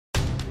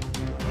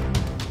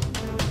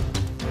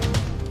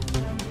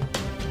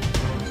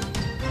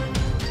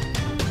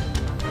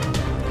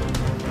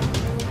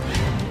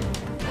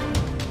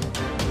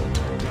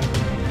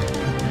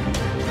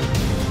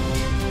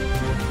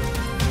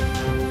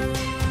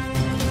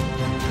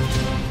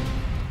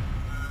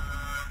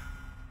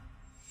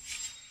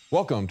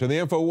Welcome to the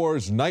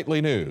INFOWARS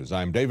Nightly News.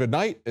 I'm David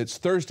Knight. It's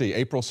Thursday,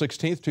 April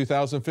 16th,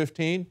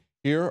 2015.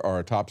 Here are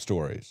our top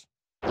stories.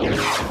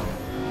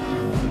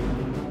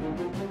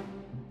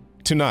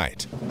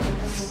 Tonight,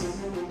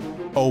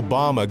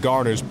 Obama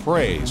garners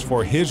praise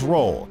for his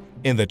role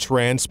in the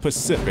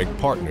Trans-Pacific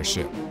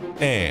Partnership.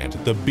 And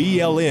the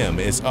BLM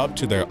is up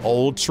to their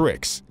old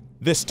tricks,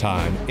 this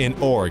time in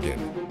Oregon.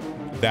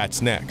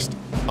 That's next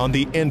on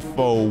the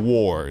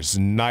INFOWARS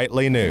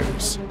Nightly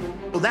News.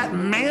 That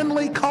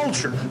manly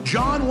culture,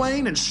 John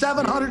Wayne and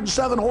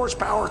 707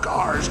 horsepower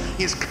cars,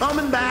 is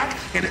coming back,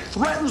 and it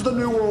threatens the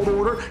New World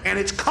Order, and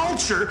it's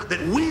culture that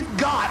we've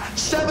got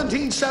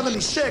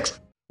 1776.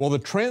 Well, the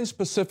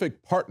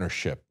Trans-Pacific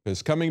Partnership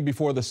is coming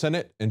before the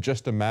Senate in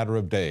just a matter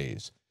of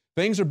days.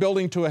 Things are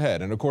building to a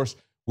head, and of course,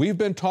 we've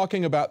been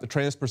talking about the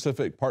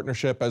Trans-Pacific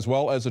Partnership as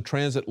well as the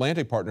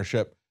Transatlantic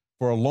Partnership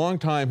for a long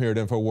time here at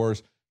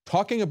INFOWARS,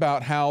 talking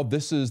about how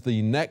this is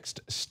the next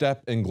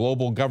step in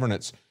global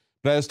governance.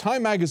 But as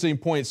Time magazine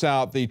points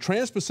out, the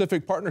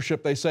Trans-Pacific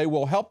Partnership, they say,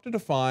 will help to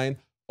define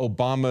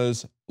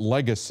Obama's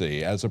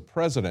legacy as a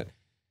president.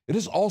 It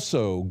is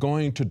also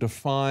going to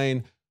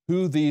define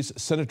who these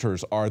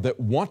senators are that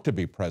want to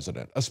be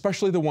president,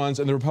 especially the ones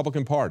in the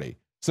Republican Party.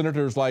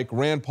 Senators like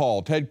Rand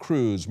Paul, Ted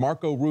Cruz,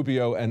 Marco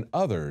Rubio, and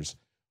others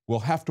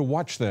will have to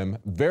watch them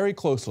very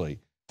closely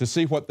to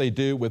see what they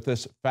do with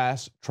this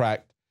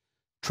fast-track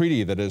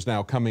treaty that is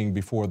now coming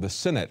before the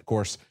Senate. Of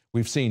course,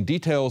 we've seen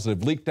details that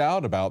have leaked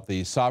out about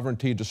the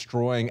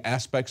sovereignty-destroying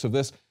aspects of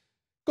this.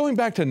 Going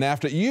back to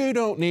NAFTA, you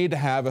don't need to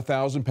have a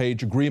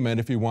 1,000-page agreement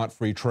if you want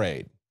free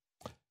trade.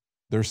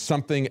 There's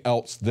something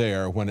else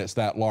there when it's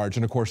that large.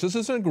 And of course, this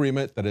is an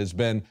agreement that has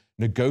been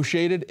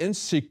negotiated in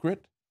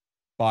secret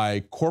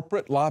by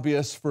corporate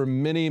lobbyists for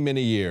many,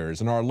 many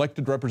years. And our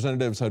elected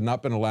representatives have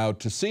not been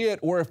allowed to see it,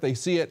 or if they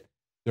see it,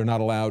 they're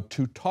not allowed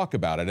to talk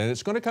about it. And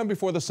it's going to come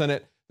before the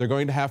Senate. They're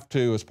going to have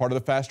to, as part of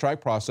the fast-track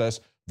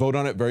process, vote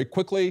on it very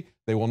quickly.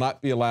 They will not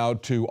be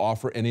allowed to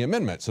offer any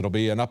amendments. It'll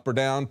be an up or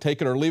down,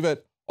 take it or leave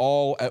it,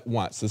 all at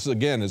once. This,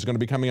 again, is going to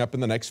be coming up in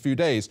the next few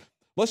days.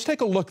 Let's take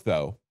a look,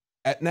 though,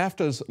 at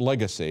NAFTA's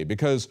legacy,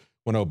 because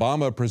when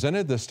Obama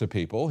presented this to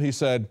people, he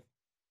said,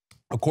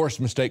 of course,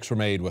 mistakes were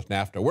made with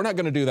NAFTA. We're not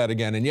going to do that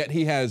again. And yet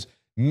he has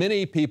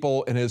many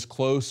people in his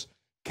close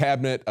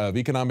cabinet of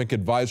economic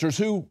advisors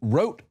who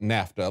wrote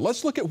NAFTA.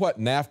 Let's look at what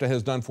NAFTA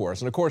has done for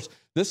us. And of course,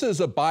 this is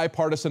a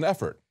bipartisan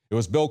effort. It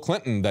was Bill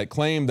Clinton that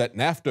claimed that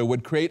NAFTA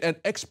would create an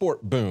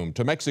export boom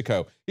to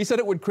Mexico. He said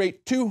it would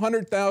create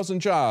 200,000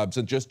 jobs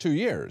in just 2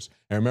 years.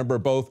 And remember,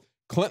 both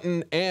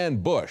Clinton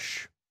and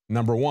Bush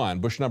number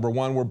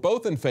one were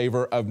both in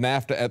favor of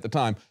NAFTA at the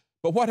time.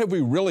 But what have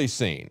we really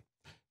seen?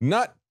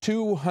 Not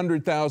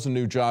 200,000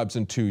 new jobs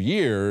in 2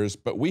 years,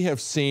 but we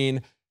have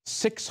seen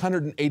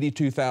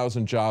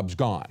 682,000 jobs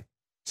gone.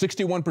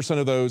 61%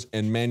 of those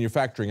in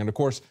manufacturing. And of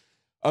course,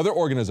 other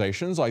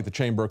organizations like the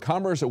Chamber of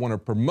Commerce that want to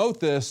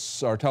promote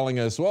this are telling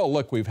us, well,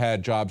 look, we've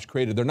had jobs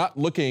created. They're not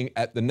looking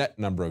at the net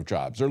number of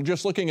jobs. They're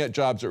just looking at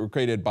jobs that were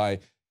created by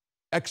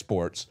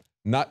exports,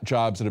 not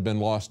jobs that have been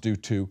lost due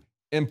to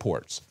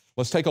imports.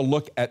 Let's take a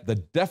look at the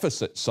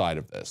deficit side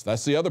of this.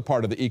 That's the other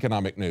part of the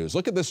economic news.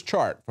 Look at this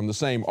chart from the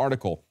same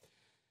article.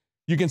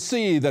 You can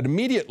see that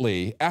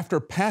immediately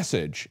after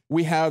passage,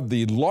 we have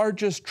the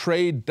largest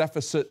trade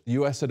deficit the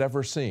U.S. had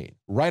ever seen,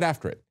 right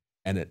after it,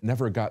 and it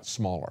never got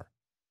smaller.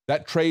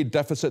 That trade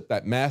deficit,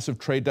 that massive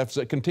trade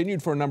deficit,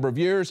 continued for a number of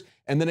years,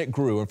 and then it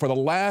grew. And for the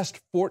last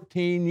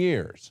 14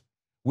 years,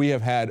 we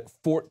have had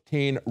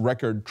 14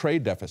 record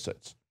trade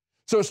deficits.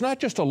 So it's not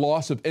just a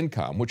loss of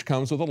income, which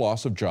comes with a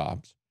loss of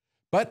jobs,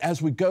 but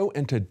as we go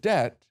into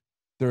debt,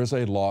 there is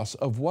a loss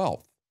of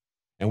wealth.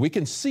 And we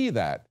can see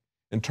that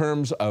in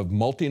terms of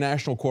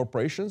multinational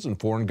corporations and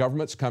foreign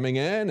governments coming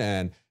in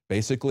and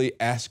basically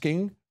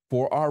asking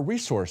for our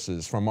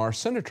resources from our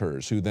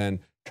senators, who then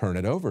turn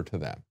it over to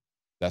them.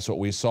 That's what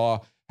we saw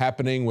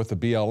happening with the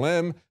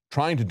BLM,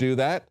 trying to do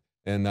that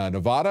in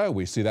Nevada.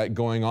 We see that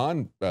going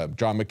on.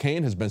 John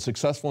McCain has been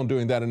successful in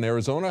doing that in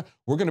Arizona.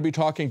 We're going to be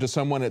talking to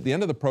someone at the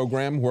end of the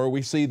program where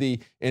we see the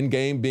end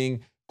game being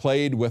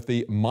played with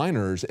the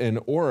miners in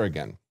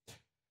Oregon.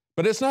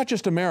 But it's not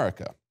just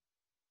America.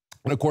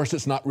 And of course,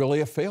 it's not really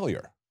a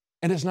failure.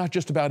 And it's not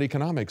just about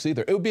economics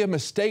either. It would be a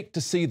mistake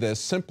to see this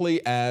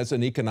simply as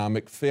an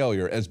economic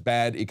failure, as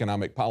bad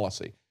economic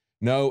policy.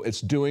 No, it's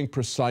doing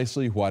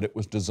precisely what it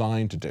was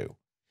designed to do.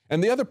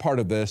 And the other part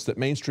of this that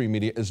mainstream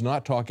media is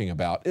not talking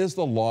about is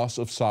the loss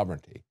of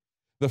sovereignty.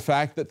 The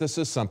fact that this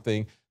is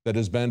something that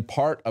has been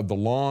part of the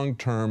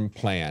long-term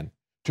plan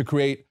to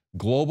create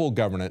global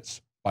governance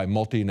by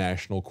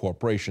multinational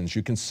corporations.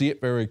 You can see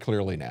it very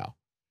clearly now.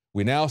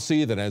 We now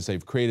see that as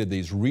they've created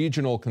these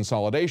regional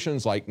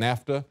consolidations like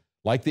NAFTA,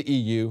 like the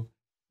EU,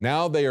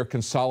 now they are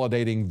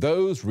consolidating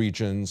those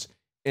regions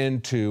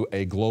into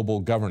a global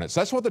governance.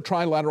 That's what the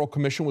Trilateral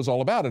Commission was all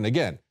about. And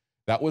again,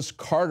 that was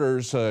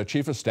Carter's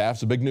chief of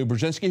staff, Zbigniew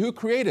Brzezinski, who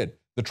created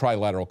the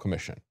Trilateral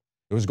Commission.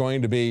 It was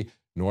going to be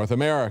North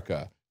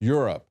America,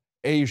 Europe,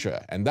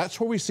 Asia, and that's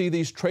where we see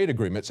these trade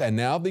agreements and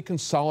now the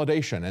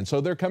consolidation. And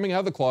so they're coming out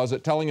of the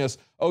closet telling us,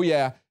 oh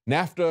yeah,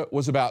 NAFTA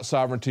was about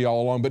sovereignty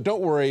all along, but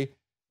don't worry,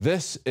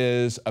 this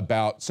is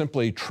about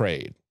simply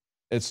trade.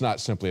 It's not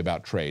simply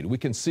about trade. We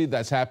can see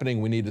that's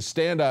happening. We need to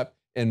stand up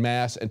en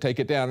masse and take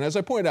it down. And as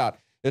I point out,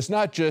 it's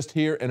not just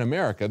here in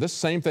America. This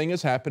same thing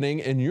is happening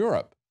in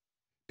Europe.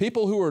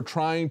 People who are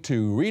trying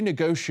to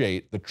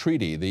renegotiate the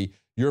treaty, the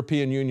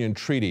European Union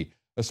treaty,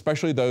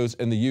 especially those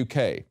in the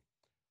UK,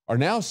 are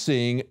now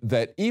seeing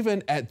that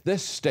even at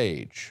this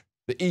stage,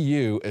 the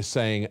EU is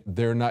saying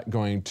they're not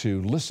going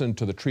to listen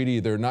to the treaty.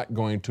 They're not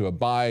going to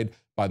abide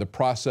by the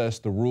process,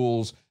 the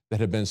rules that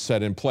have been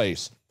set in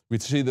place. We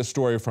see this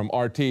story from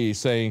RT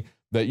saying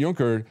that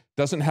Juncker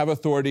doesn't have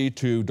authority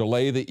to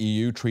delay the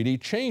EU treaty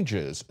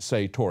changes,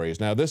 say Tories.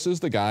 Now, this is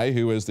the guy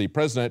who is the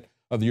president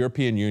of the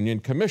European Union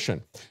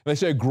Commission. They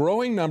say a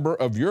growing number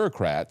of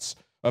bureaucrats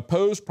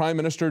oppose Prime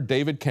Minister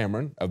David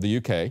Cameron of the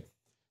UK.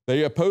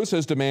 They oppose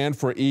his demand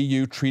for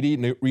EU treaty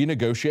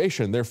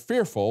renegotiation. They're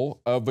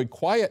fearful of a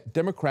quiet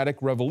democratic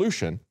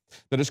revolution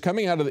that is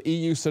coming out of the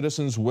EU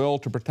citizens' will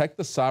to protect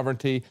the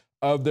sovereignty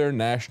of their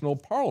national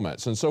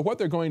parliaments. And so what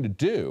they're going to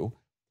do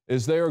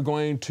is they are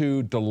going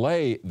to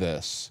delay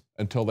this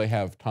until they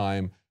have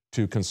time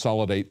to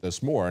consolidate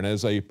this more. And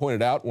as I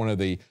pointed out, one of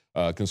the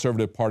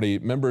Conservative Party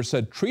members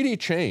said treaty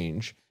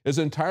change is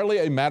entirely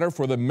a matter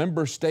for the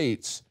member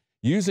states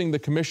using the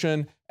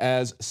Commission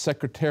as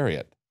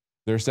secretariat.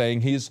 They're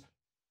saying he's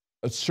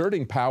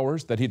asserting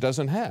powers that he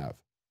doesn't have.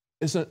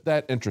 Isn't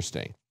that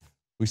interesting?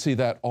 We see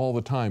that all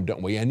the time,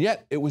 don't we? And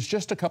yet, it was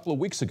just a couple of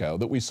weeks ago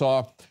that we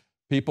saw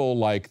people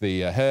like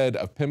the head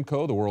of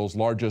PIMCO, the world's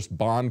largest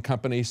bond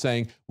company,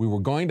 saying we were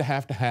going to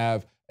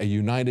have a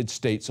United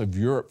States of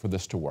Europe for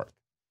this to work.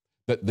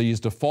 That these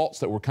defaults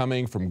that were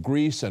coming from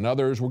Greece and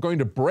others were going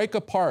to break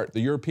apart the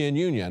European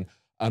Union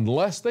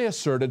unless they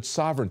asserted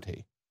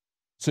sovereignty.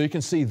 So you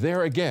can see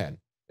there again,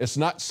 it's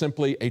not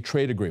simply a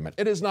trade agreement.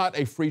 It is not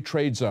a free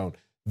trade zone.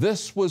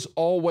 This was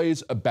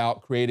always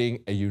about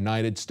creating a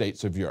United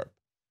States of Europe.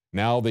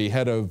 Now the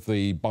head of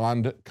the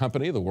bond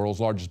company, the world's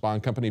largest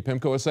bond company,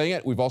 PIMCO, is saying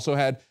it. We've also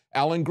had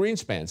Alan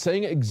Greenspan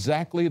saying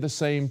exactly the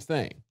same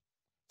thing.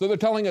 So they're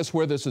telling us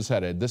where this is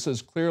headed. This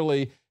is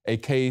clearly a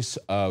case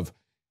of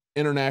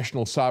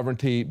international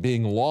sovereignty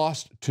being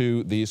lost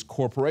to these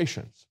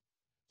corporations.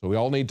 So we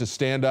all need to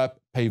stand up,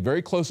 pay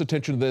very close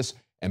attention to this,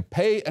 and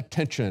pay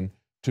attention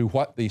to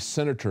what the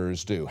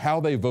senators do, how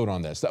they vote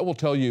on this. That will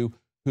tell you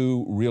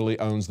who really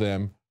owns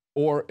them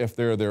or if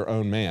they're their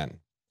own man.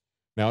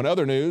 Now, in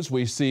other news,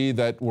 we see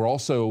that we're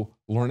also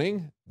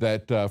learning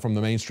that from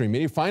the mainstream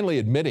media, finally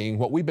admitting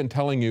what we've been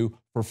telling you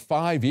for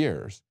 5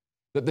 years,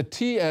 that the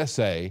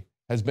TSA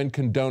has been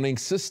condoning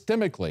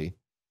systemically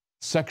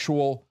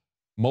sexual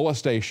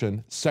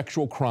molestation,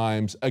 sexual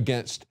crimes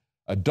against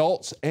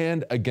adults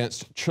and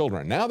against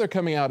children. Now they're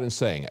coming out and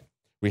saying it.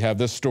 We have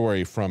this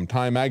story from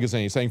Time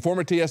magazine saying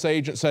former TSA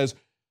agent says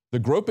the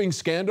groping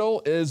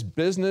scandal is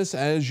business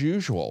as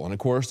usual. And of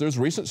course, there's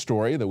a recent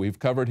story that we've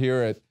covered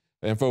here at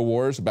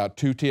INFOWARS about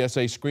 2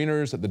 TSA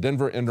screeners at the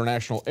Denver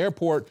International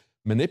Airport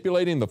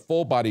manipulating the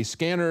full body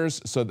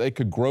scanners so they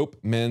could grope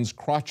men's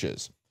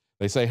crotches.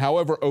 They say,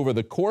 however, over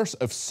the course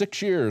of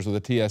 6 years of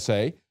the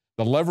TSA,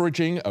 the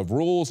leveraging of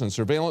rules and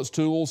surveillance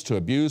tools to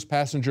abuse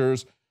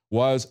passengers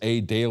was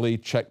a daily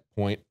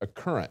checkpoint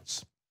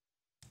occurrence.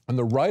 And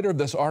the writer of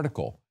this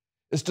article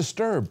is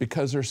disturbed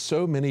because there's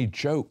so many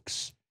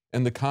jokes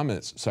in the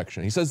comments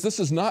section. He says, this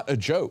is not a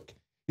joke.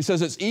 He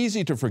says, it's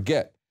easy to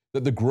forget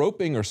that the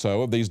groping or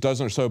so of these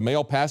dozen or so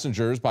male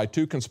passengers by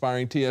 2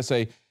 conspiring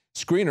TSA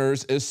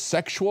screeners is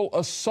sexual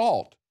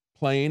assault,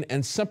 plain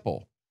and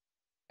simple.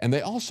 And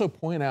they also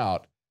point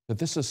out that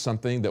this is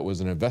something that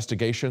was an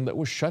investigation that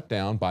was shut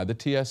down by the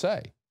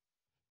TSA.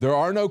 There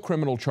are no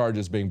criminal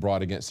charges being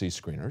brought against these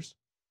screeners.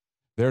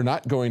 They're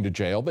not going to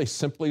jail. They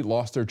simply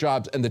lost their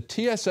jobs. And the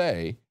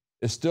TSA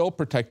is still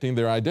protecting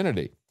their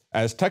identity.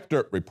 As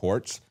TechDirt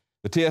reports,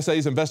 the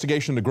TSA's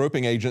investigation into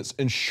groping agents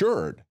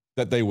ensured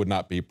that they would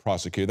not be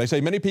prosecuted. They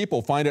say many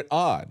people find it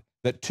odd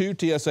that 2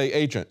 TSA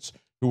agents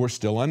who were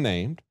still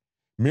unnamed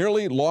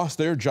merely lost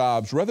their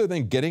jobs rather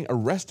than getting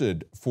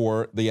arrested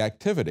for the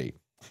activity.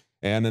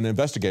 And an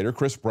investigator,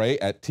 Chris Bray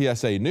at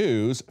TSA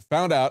News,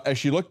 found out as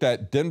she looked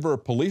at Denver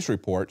police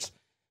reports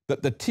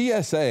that the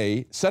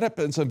TSA set up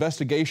its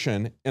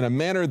investigation in a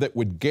manner that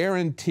would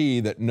guarantee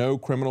that no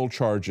criminal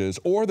charges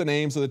or the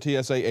names of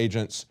the TSA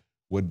agents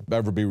would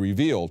ever be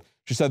revealed.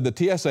 She said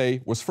the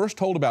TSA was first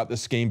told about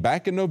this scheme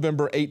back in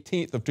November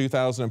 18th of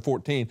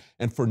 2014,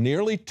 and for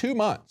nearly 2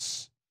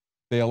 months,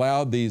 they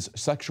allowed these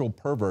sexual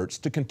perverts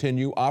to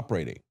continue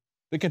operating,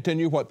 to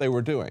continue what they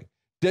were doing.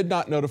 Did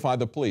not notify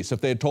the police.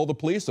 If they had told the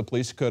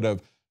police could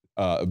have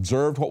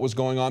observed what was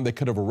going on. They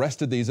could have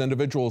arrested these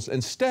individuals.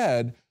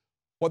 Instead,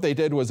 what they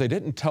did was they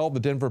didn't tell the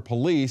Denver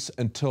police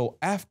until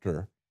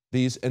after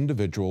these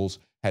individuals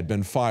had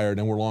been fired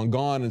and were long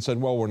gone and said,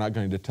 well, we're not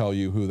going to tell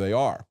you who they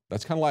are.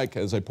 That's kind of like,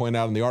 as I point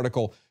out in the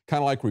article,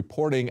 kind of like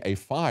reporting a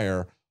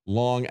fire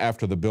long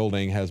after the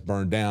building has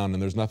burned down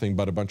and there's nothing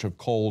but a bunch of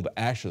cold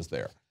ashes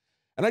there.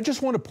 And I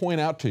just want to point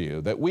out to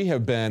you that we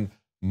have been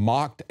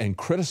mocked and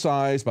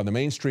criticized by the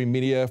mainstream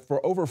media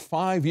for over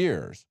 5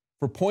 years.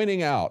 for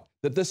pointing out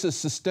that this is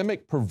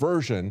systemic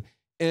perversion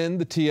in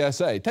the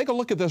TSA. Take a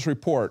look at this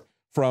report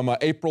from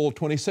April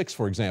 26,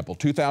 for example,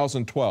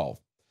 2012.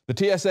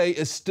 The TSA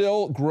is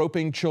still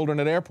groping children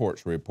at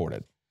airports,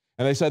 reported.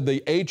 And they said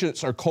the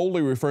agents are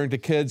coldly referring to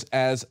kids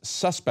as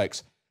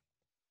suspects.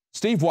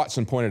 Steve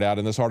Watson pointed out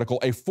in this article,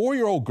 a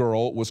 4-year-old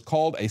girl was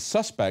called a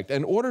suspect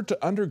and ordered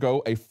to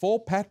undergo a full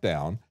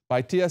pat-down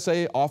by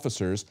TSA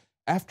officers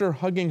after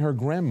hugging her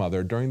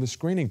grandmother during the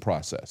screening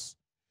process.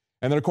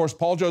 And then, of course,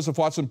 Paul Joseph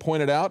Watson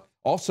pointed out,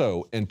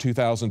 also in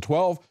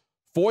 2012,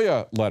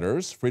 FOIA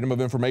letters, Freedom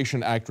of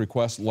Information Act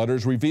request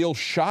letters, reveal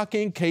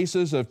shocking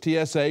cases of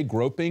TSA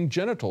groping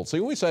genitals. See,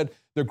 when we said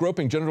they're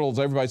groping genitals,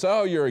 everybody said,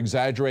 oh, you're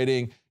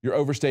exaggerating, you're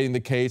overstating the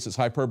case, it's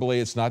hyperbole,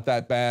 it's not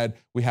that bad,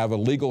 we have a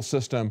legal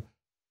system.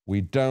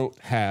 We don't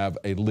have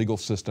a legal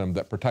system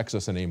that protects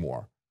us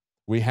anymore.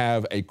 We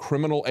have a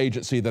criminal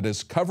agency that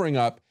is covering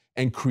up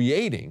and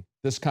creating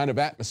this kind of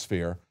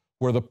atmosphere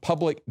where the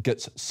public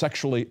gets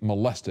sexually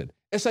molested.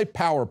 It's a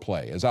power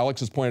play, as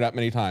Alex has pointed out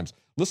many times.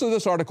 Listen to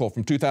this article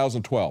from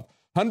 2012.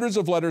 Hundreds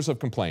of letters of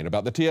complaint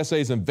about the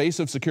TSA's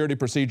invasive security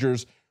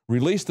procedures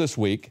released this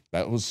week,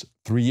 that was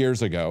 3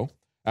 years ago,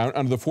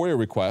 under the FOIA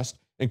request,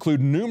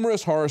 include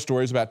numerous horror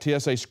stories about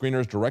TSA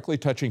screeners directly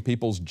touching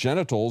people's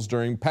genitals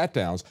during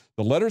pat-downs.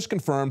 The letters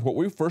confirmed what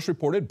we first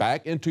reported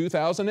back in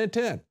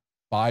 2010,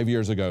 5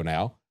 years ago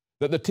now,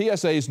 that the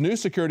TSA's new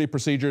security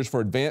procedures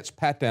for advanced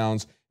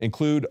pat-downs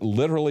include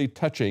literally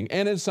touching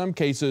and, in some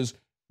cases,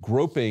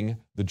 groping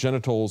the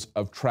genitals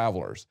of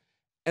travelers.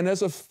 And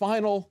as a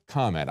final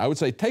comment, I would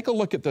say take a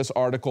look at this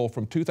article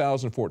from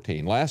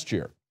 2014, last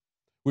year.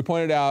 We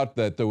pointed out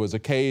that there was a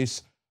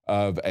case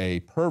of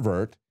a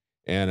pervert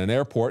in an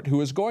airport who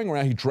was going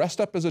around, he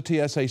dressed up as a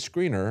TSA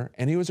screener,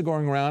 and he was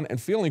going around and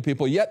feeling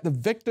people, yet the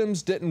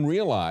victims didn't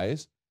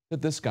realize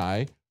that this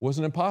guy was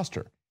an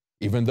imposter,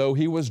 even though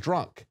he was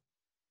drunk.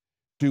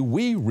 Do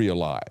we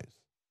realize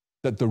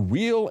that the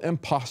real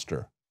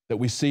imposter that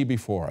we see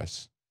before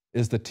us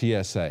is the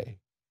TSA,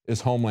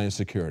 is Homeland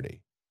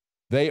Security?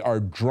 They are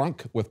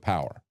drunk with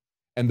power,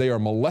 and they are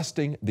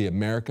molesting the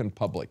American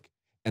public,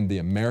 and the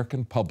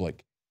American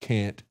public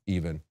can't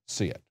even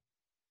see it.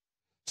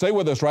 Stay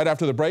with us right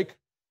after the break.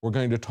 We're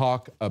going to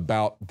talk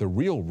about the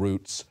real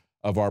roots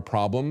of our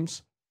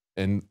problems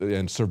and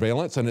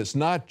surveillance, and it's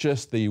not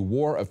just the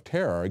war of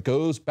terror. It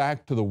goes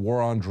back to the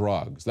war on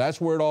drugs.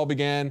 That's where it all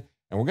began,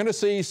 and we're going to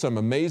see some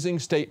amazing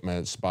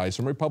statements by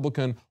some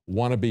Republican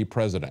wannabe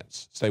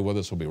presidents. Stay with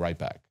us. We'll be right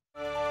back.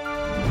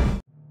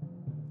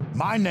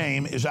 My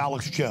name is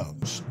Alex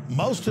Jones.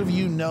 Most of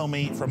you know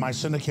me from my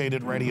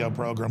syndicated radio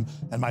program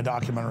and my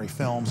documentary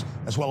films,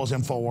 as well as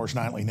INFOWARS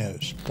Nightly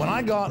News. When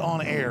I got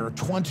on air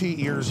 20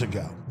 years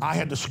ago, I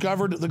had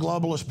discovered the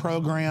globalist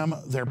program,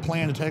 their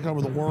plan to take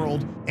over the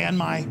world, and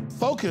my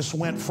focus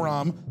went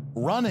from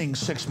running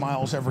 6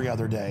 miles every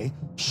other day,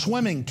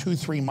 swimming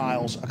 2-3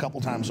 miles a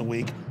couple times a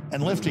week,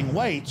 and lifting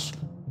weights,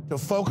 to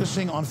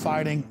focusing on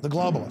fighting the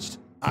globalist.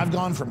 I've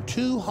gone from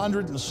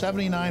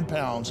 279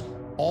 pounds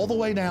all the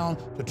way down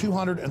to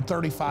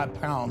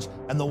 235 pounds,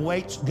 and the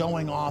weight's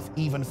going off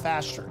even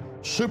faster.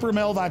 Super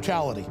Male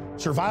Vitality,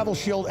 Survival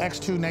Shield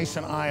X2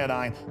 Nascent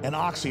Iodine, and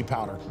Oxy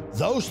Powder.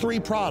 Those 3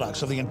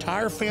 products of the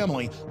entire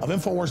family of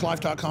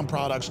InfoWarsLife.com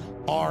products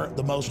are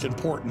the most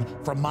important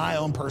from my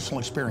own personal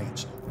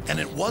experience. And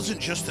it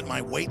wasn't just that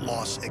my weight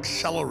loss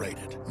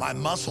accelerated. My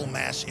muscle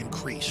mass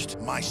increased.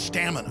 My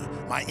stamina,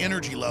 my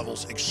energy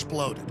levels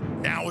exploded.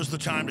 Now is the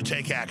time to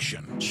take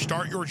action.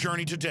 Start your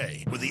journey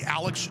today with the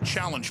Alex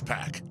Challenge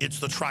Pack. It's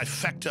the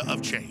trifecta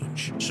of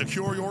change.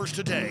 Secure yours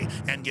today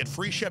and get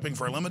free shipping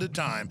for a limited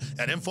time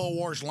at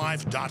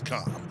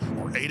InfoWarsLife.com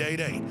or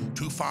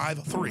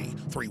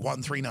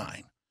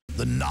 888-253-3139.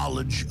 The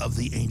knowledge of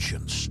the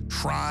ancients,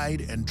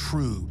 tried and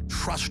true,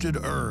 trusted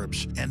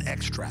herbs and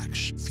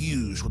extracts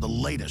fused with the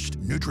latest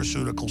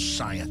nutraceutical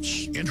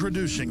science.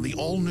 Introducing the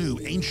all-new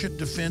Ancient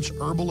Defense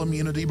Herbal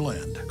Immunity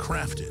Blend,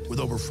 crafted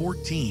with over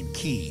 14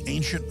 key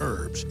ancient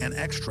herbs and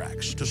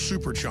extracts to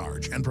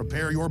supercharge and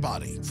prepare your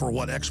body for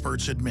what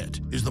experts admit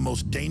is the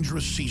most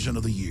dangerous season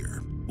of the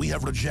year. We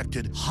have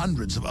rejected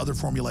hundreds of other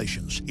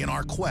formulations in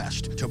our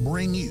quest to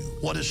bring you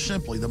what is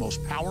simply the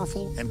most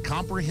powerful and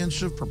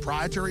comprehensive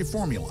proprietary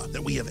formula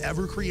that we have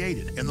ever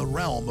created in the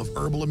realm of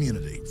herbal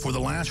immunity. For the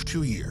last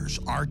 2 years,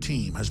 our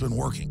team has been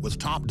working with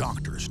top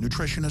doctors,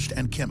 nutritionists,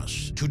 and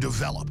chemists to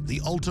develop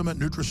the ultimate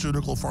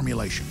nutraceutical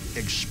formulation.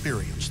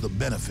 Experience the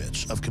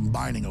benefits of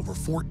combining over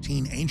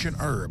 14 ancient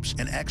herbs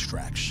and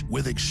extracts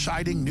with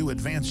exciting new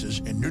advances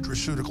in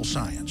nutraceutical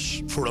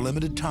science. For a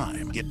limited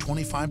time, get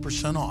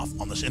 25% off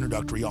on this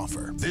introductory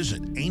offer.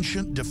 Visit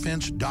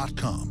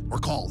ancientdefense.com or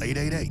call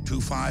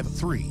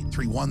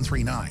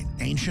 888-253-3139.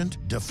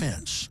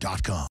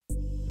 ancientdefense.com.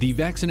 The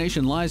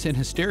vaccination lies and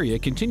hysteria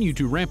continue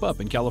to ramp up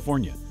in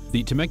California.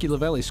 The Temecula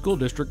Valley School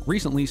District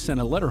recently sent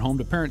a letter home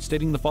to parents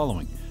stating the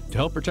following: to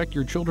help protect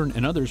your children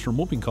and others from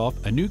whooping cough,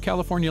 a new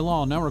California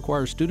law now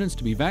requires students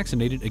to be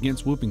vaccinated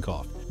against whooping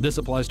cough. This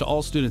applies to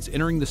all students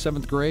entering the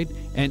 7th grade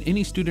and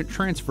any student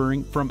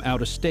transferring from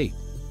out of state.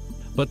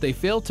 but they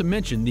fail to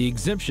mention the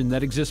exemption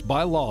that exists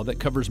by law that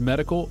covers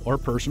medical or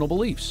personal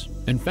beliefs.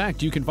 In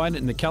fact, you can find it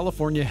in the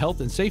California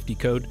Health and Safety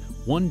Code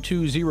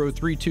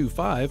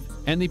 120325,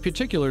 and the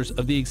particulars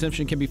of the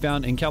exemption can be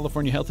found in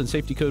California Health and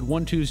Safety Code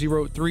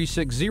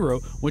 120360,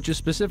 which is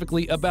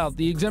specifically about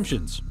the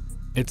exemptions.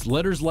 It's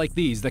letters like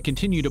these that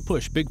continue to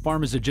push Big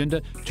Pharma's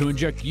agenda to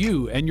inject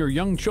you and your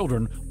young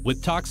children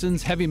with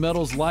toxins, heavy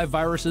metals, live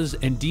viruses,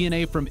 and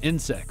DNA from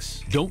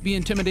insects. Don't be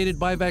intimidated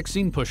by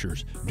vaccine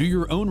pushers. Do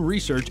your own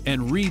research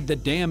and read the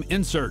damn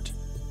insert.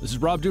 This is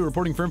Rob Dew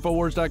reporting for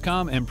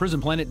InfoWars.com and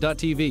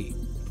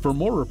PrisonPlanet.tv. For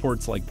more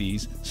reports like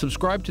these,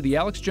 subscribe to the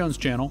Alex Jones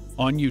channel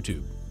on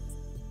YouTube.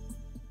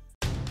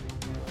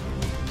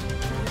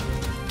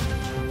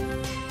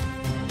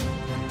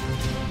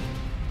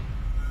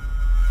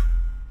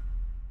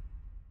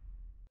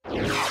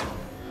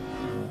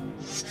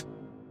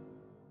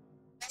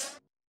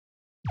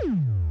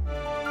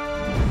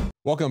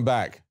 Welcome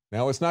back.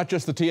 Now, it's not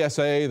just the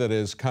TSA that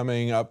is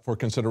coming up for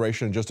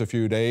consideration in just a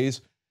few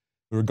days.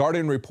 The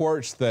Guardian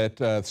reports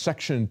that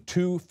Section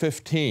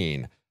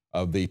 215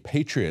 of the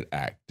Patriot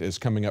Act is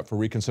coming up for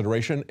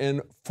reconsideration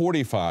in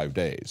 45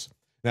 days.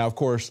 Now, of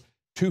course,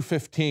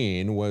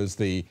 215 was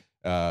the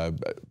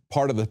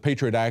part of the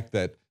Patriot Act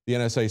that the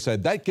NSA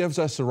said that gives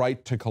us the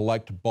right to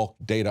collect bulk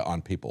data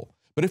on people.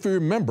 But if you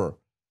remember,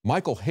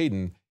 Michael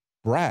Hayden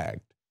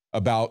bragged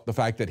about the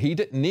fact that he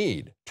didn't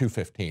need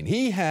 215.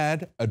 He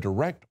had a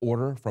direct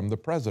order from the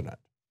president.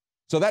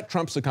 So that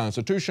trumps the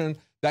Constitution,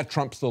 that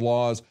trumps the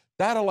laws,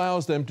 that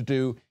allows them to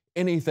do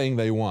anything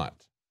they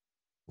want.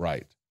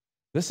 Right.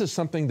 This is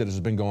something that has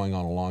been going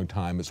on a long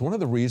time. It's one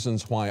of the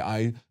reasons why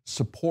I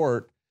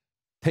support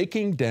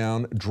taking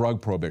down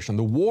drug prohibition.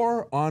 The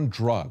war on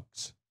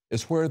drugs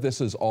is where this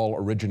is all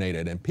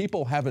originated, and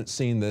people haven't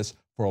seen this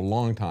for a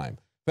long time.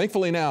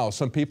 Thankfully now,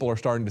 some people are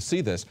starting to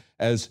see this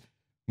as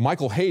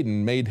Michael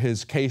Hayden made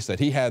his case that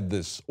he had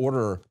this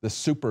order, this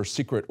super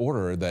secret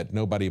order that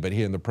nobody but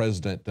he and the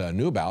president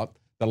knew about,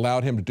 that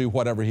allowed him to do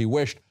whatever he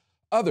wished.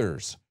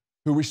 Others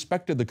who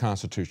respected the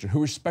Constitution,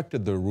 who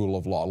respected the rule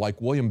of law,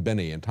 like William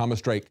Binney and Thomas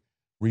Drake,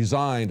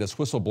 resigned as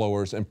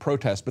whistleblowers in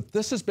protest. But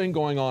this has been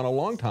going on a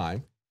long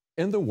time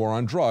in the war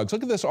on drugs.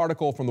 Look at this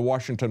article from the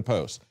Washington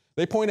Post.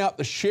 They point out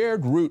the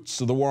shared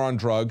roots of the war on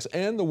drugs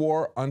and the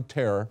war on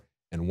terror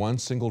in one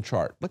single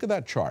chart. Look at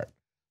that chart.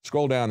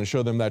 Scroll down and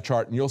show them that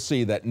chart, and you'll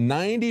see that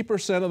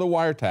 90% of the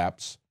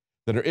wiretaps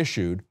that are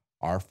issued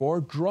are for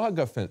drug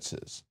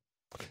offenses.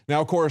 Now,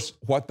 of course,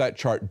 what that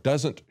chart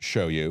doesn't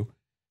show you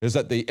is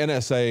that the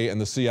NSA and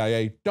the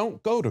CIA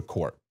don't go to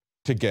court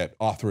to get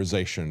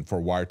authorization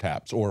for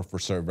wiretaps or for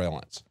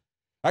surveillance.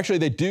 Actually,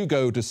 they do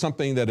go to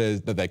something that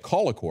they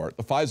call a court,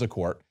 the FISA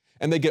court,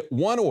 and they get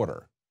one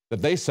order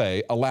that they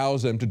say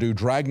allows them to do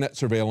dragnet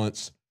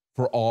surveillance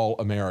for all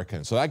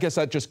Americans. So I guess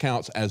that just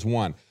counts as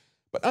one.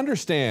 But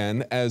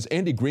understand, as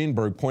Andy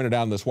Greenberg pointed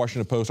out in this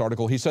Washington Post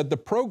article, he said the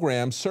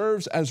program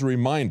serves as a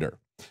reminder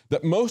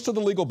that most of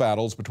the legal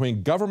battles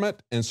between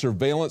government and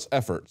surveillance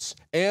efforts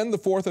and the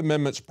Fourth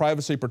Amendment's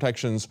privacy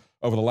protections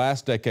over the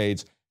last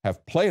decades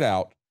have played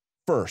out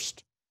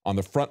first on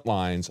the front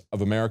lines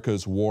of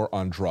America's war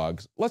on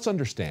drugs. Let's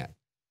understand,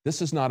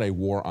 this is not a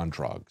war on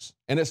drugs,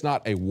 and it's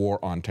not a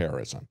war on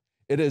terrorism.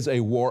 It is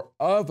a war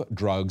of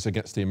drugs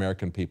against the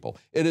American people.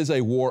 It is a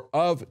war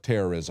of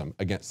terrorism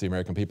against the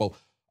American people.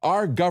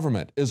 Our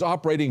government is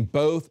operating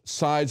both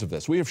sides of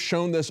this. We have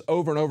shown this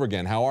over and over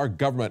again, how our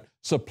government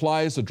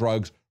supplies the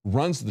drugs,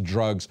 runs the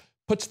drugs,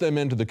 puts them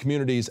into the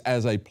communities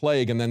as a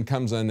plague, and then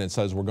comes in and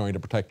says, we're going to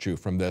protect you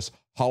from this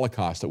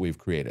Holocaust that we've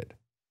created.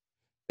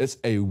 It's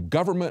a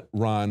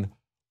government-run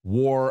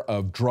war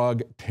of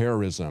drug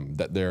terrorism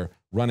that they're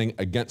running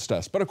against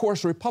us. But of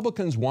course,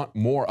 Republicans want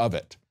more of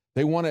it.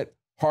 They want it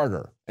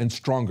harder and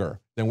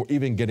stronger than we're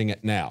even getting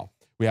it now.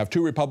 We have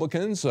two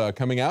Republicans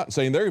coming out and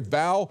saying they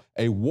vow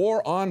a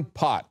war on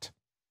pot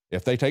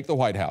if they take the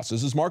White House.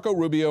 This is Marco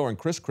Rubio and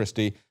Chris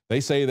Christie. They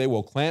say they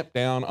will clamp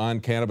down on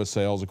cannabis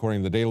sales,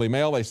 according to the Daily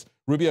Mail.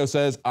 Rubio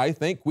says, I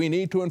think we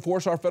need to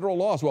enforce our federal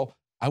laws. Well,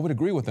 I would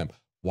agree with them.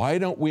 Why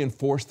don't we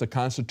enforce the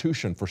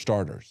Constitution for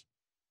starters?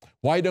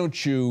 Why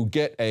don't you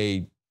get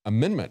an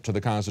amendment to the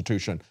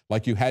Constitution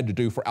like you had to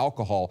do for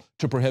alcohol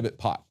to prohibit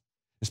pot?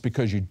 It's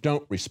because you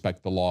don't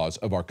respect the laws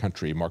of our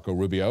country, Marco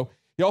Rubio.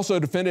 He also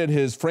defended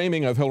his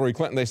framing of Hillary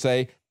Clinton, they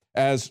say,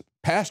 as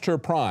past her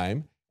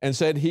prime, and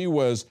said he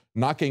was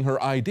knocking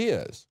her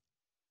ideas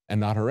and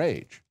not her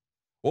age.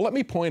 Well, let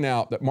me point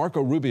out that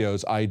Marco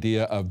Rubio's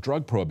idea of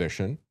drug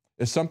prohibition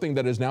is something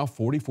that is now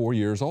 44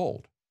 years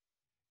old.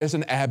 It's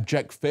an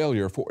abject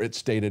failure for its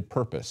stated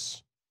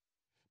purpose.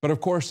 But of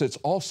course, it's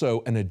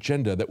also an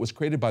agenda that was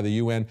created by the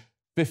UN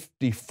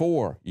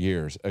 54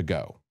 years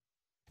ago.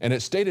 And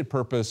its stated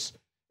purpose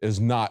is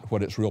not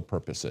what its real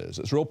purpose is.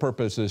 Its real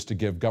purpose is to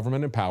give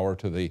government and power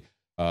to the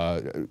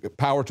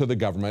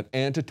government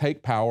and to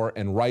take power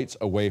and rights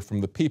away from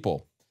the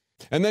people.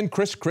 And then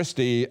Chris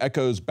Christie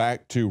echoes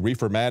back to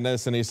reefer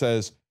madness, and he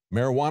says,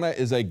 marijuana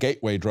is a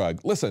gateway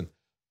drug. Listen,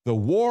 the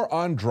war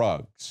on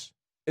drugs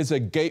is a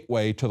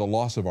gateway to the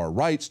loss of our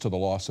rights, to the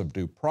loss of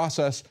due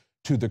process,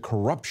 to the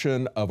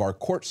corruption of our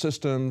court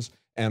systems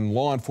and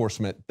law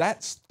enforcement.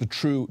 That's the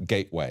true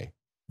gateway.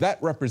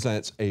 That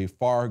represents a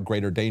far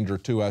greater danger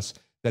to us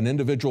than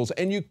individuals,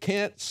 and you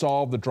can't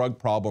solve the drug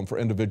problem for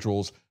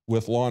individuals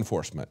with law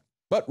enforcement.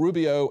 But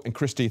Rubio and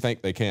Christie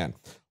think they can.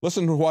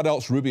 Listen to what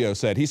else Rubio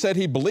said. He said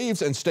he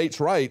believes in states'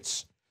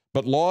 rights,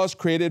 but laws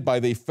created by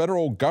the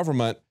federal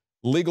government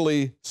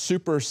legally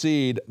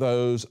supersede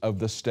those of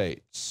the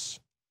states.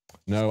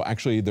 No,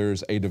 actually,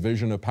 there's a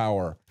division of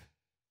power.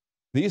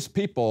 These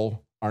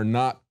people are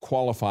not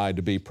qualified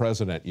to be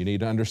president. You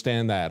need to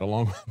understand that,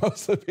 along with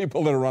most of the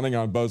people that are running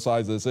on both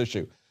sides of this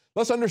issue.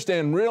 Let's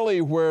understand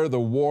really where the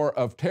war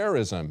of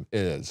terrorism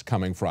is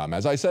coming from.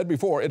 As I said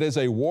before, it is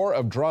a war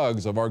of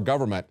drugs of our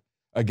government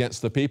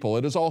against the people.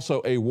 It is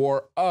also a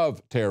war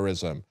of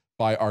terrorism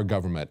by our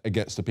government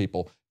against the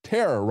people,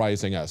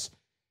 terrorizing us.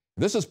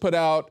 This is put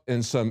out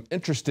in some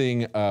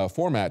interesting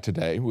format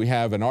today. We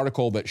have an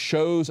article that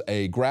shows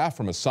a graph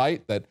from a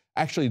site that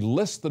actually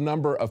lists the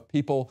number of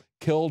people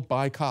killed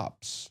by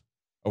cops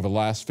over the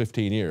last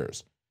 15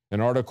 years. An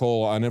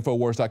article on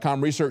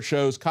INFOWARS.com, research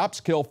shows cops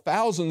kill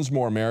thousands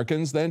more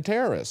Americans than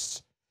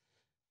terrorists.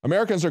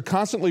 Americans are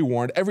constantly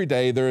warned every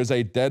day there is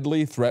a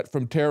deadly threat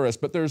from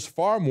terrorists, but there's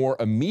far more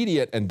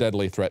immediate and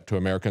deadly threat to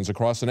Americans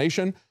across the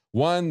nation,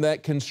 one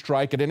that can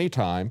strike at any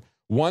time,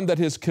 one that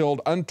has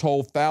killed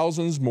untold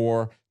thousands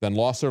more than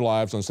lost their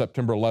lives on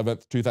September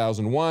 11th,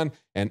 2001,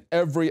 and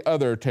every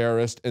other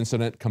terrorist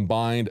incident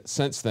combined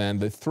since then.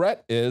 The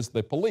threat is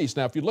the police.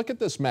 Now, if you look at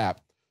this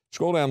map,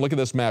 scroll down, look at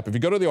this map. If you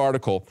go to the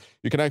article,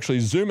 you can actually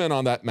zoom in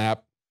on that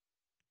map.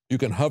 You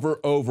can hover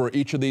over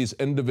each of these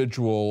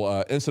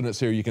individual incidents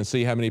here. You can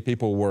see how many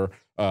people were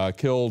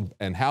killed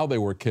and how they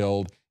were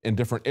killed in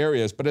different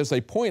areas. But as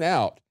they point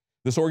out,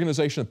 this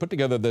organization that put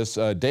together this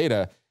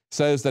data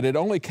says that it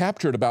only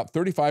captured about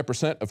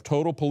 35% of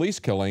total police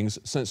killings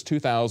since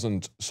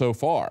 2000 so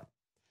far.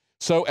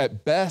 So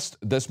at best,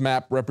 this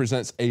map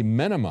represents a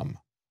minimum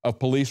of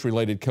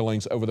police-related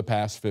killings over the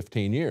past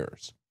 15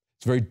 years.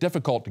 It's very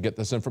difficult to get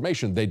this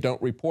information. They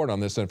don't report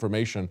on this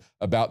information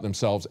about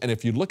themselves. And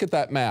if you look at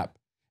that map,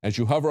 as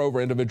you hover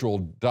over individual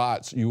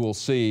dots, you will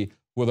see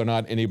whether or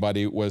not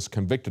anybody was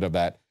convicted of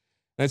that.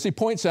 And as he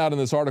points out in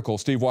this article,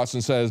 Steve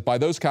Watson says, by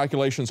those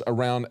calculations,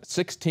 around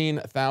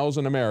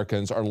 16,000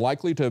 Americans are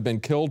likely to have been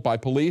killed by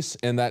police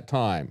in that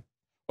time,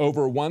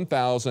 over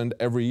 1,000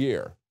 every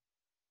year.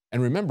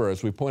 And remember,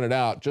 as we pointed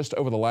out, just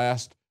over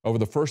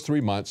the first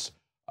 3 months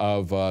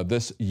of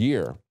this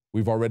year,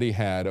 we've already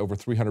had over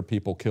 300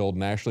 people killed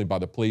nationally by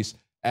the police,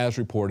 as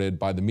reported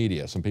by the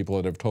media. Some people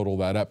that have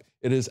totaled that up.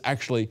 It is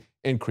actually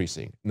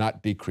increasing,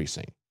 not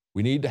decreasing.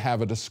 We need to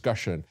have a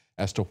discussion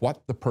as to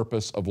what the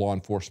purpose of law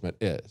enforcement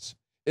is.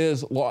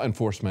 Is law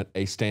enforcement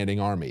a standing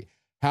army?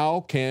 How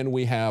can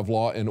we have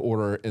law and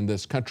order in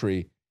this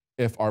country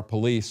if our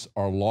police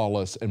are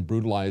lawless and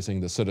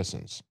brutalizing the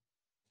citizens?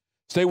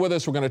 Stay with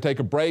us. We're going to take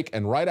a break,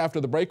 and right after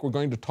the break, we're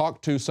going to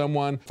talk to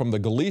someone from the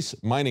Galice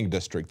mining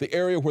district, the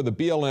area where the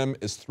BLM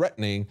is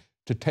threatening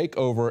to take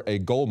over a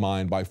gold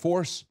mine by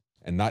force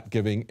and not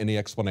giving any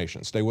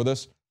explanation. Stay with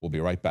us. We'll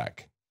be right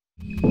back.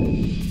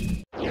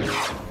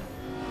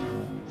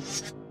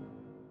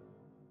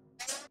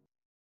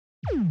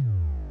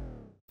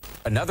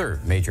 Another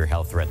major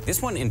health threat,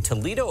 this one in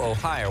Toledo,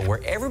 Ohio, where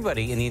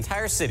everybody in the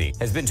entire city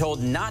has been told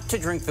not to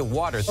drink the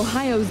water.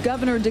 Ohio's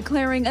governor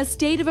declaring a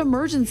state of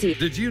emergency.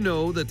 Did you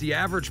know that the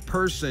average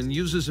person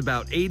uses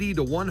about 80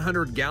 to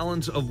 100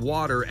 gallons of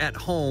water at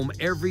home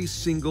every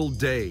single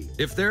day?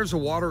 If there's a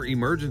water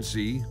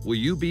emergency, will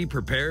you be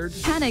prepared?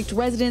 Panicked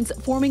residents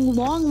forming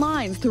long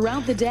lines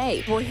throughout the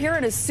day. We're here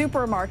at a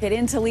supermarket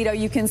in Toledo.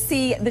 You can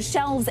see the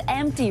shelves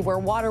empty where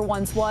water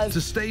once was.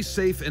 To stay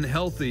safe and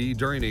healthy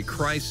during a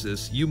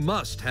crisis, you must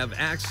have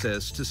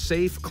access to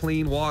safe,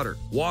 clean water.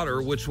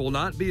 Water which will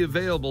not be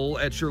available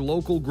at your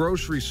local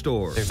grocery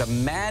store. There's a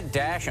mad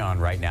dash on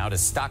right now to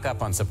stock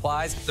up on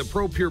supplies. The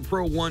ProPure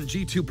Pro 1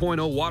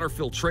 G2.0 water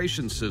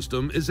filtration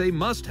system is a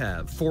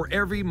must-have for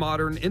every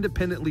modern,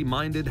 independently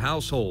minded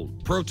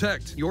household.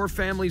 Protect your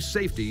family's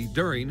safety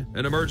during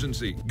an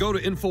emergency. Go to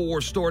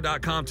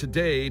InfoWarsStore.com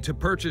today to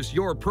purchase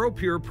your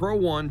ProPure Pro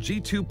 1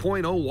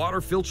 G2.0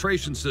 water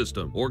filtration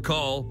system or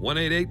call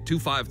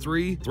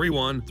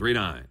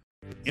 1-888-253-3139.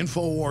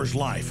 InfoWars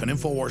Life and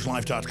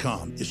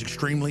InfoWarsLife.com is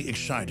extremely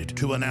excited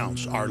to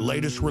announce our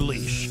latest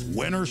release,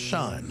 Winter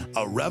Sun,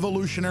 a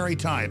revolutionary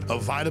type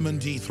of vitamin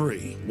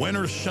D3.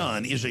 Winter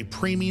Sun is a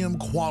premium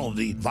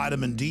quality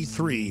vitamin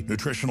D3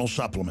 nutritional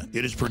supplement.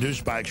 It is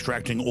produced by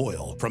extracting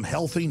oil from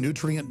healthy,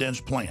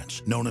 nutrient-dense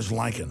plants known as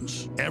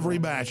lichens. Every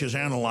batch is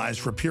analyzed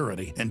for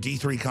purity and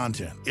D3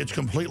 content. It's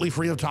completely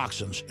free of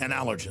toxins and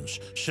allergens.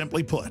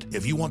 Simply put,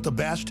 if you want the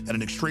best at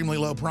an extremely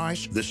low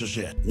price, this is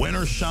it.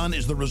 Winter Sun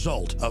is the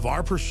result of our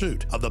our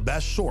pursuit of the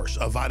best source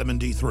of vitamin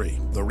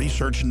D3. The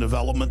research and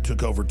development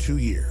took over 2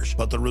 years,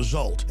 but the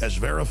result, as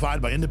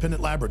verified by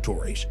independent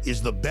laboratories,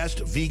 is the best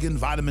vegan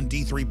vitamin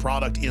D3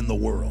 product in the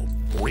world.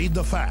 Read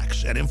the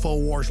facts at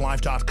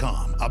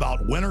InfoWarsLife.com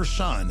about Winter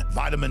Sun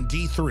Vitamin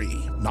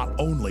D3. Not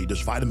only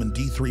does vitamin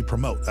D3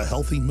 promote a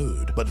healthy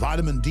mood, but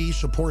vitamin D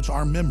supports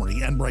our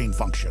memory and brain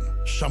function,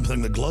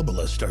 something the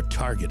globalists are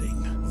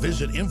targeting.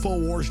 Visit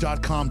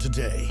InfoWars.com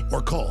today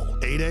or call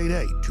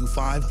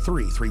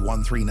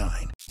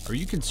 888-253-3139. Are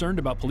you concerned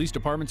about police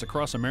departments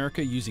across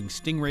America using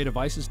stingray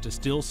devices to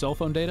steal cell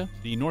phone data?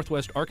 The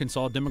Northwest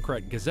Arkansas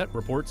Democrat Gazette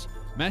reports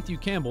Matthew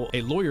Campbell,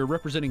 a lawyer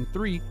representing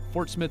 3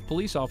 Fort Smith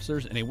police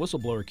officers in a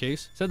whistleblower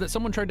case, said that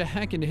someone tried to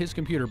hack into his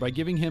computer by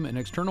giving him an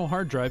external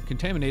hard drive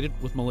contaminated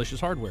with malicious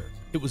hardware.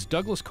 It was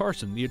Douglas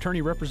Carson, the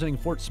attorney representing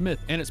Fort Smith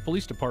and its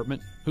police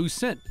department, who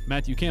sent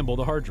Matthew Campbell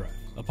the hard drive.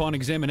 Upon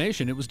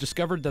examination, it was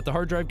discovered that the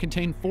hard drive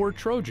contained 4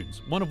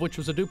 Trojans, one of which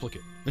was a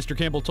duplicate. Mr.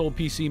 Campbell told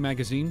PC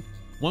Magazine,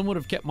 "One would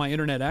have kept my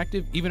internet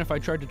active even if I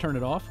tried to turn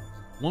it off.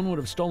 One would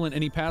have stolen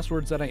any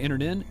passwords that I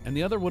entered in, and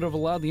the other would have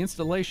allowed the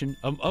installation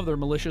of other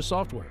malicious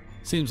software."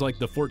 Seems like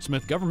the Fort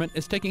Smith government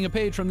is taking a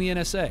page from the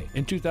NSA.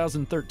 In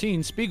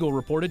 2013, Spiegel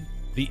reported,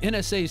 the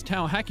NSA's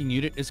Tau hacking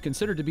unit is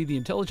considered to be the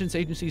intelligence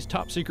agency's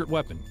top secret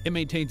weapon. It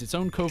maintains its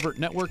own covert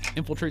network,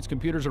 infiltrates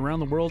computers around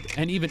the world,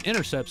 and even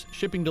intercepts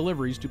shipping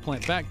deliveries to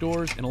plant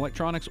backdoors and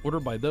electronics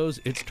ordered by those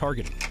it's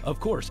targeting.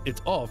 Of course,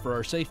 it's all for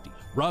our safety.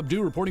 Rob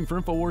Dew reporting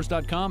for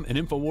InfoWars.com and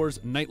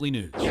InfoWars Nightly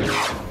News.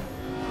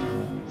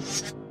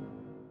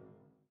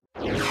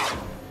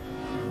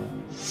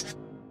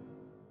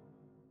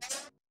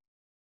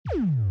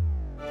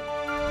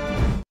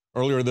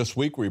 Earlier this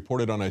week, we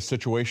reported on a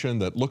situation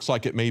that looks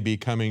like it may be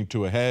coming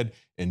to a head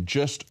in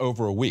just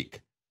over a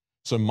week.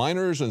 Some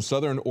miners in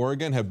southern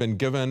Oregon have been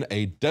given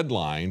a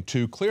deadline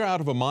to clear out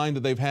of a mine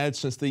that they've had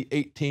since the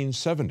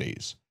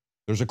 1870s.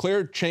 There's a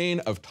clear chain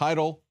of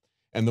title,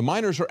 and the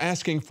miners are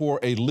asking for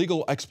a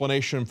legal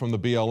explanation from the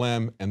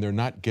BLM, and they're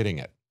not getting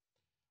it.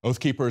 Oath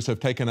Keepers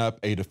have taken up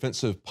a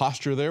defensive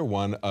posture there,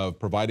 one of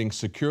providing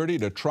security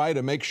to try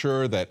to make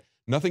sure that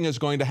nothing is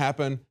going to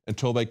happen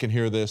until they can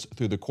hear this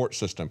through the court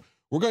system.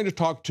 We're going to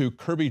talk to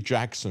Kirby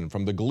Jackson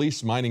from the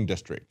Gleese Mining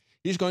District.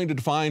 He's going to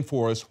define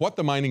for us what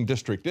the mining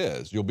district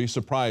is. You'll be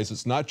surprised,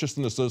 it's not just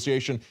an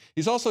association.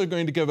 He's also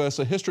going to give us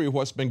a history of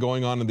what's been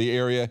going on in the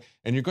area,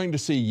 and you're going to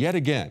see yet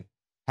again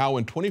how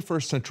in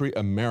 21st century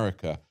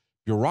America,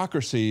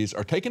 bureaucracies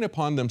are taking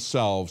upon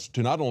themselves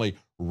to not only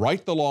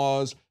write the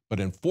laws,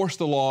 but enforce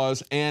the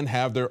laws and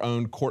have their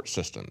own court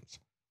systems.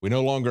 We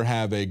no longer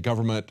have a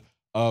government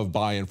of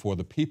by and for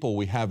the people.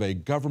 We have a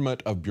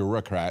government of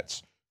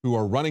bureaucrats who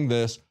are running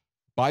this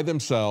by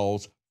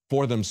themselves,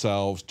 for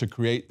themselves, to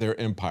create their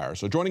empire.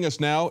 So joining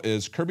us now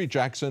is Kirby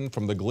Jackson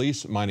from the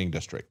Gleese Mining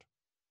District.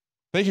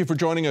 Thank you for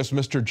joining us,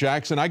 Mr.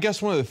 Jackson. I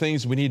guess one of the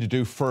things we need to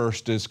do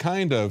first is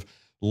kind of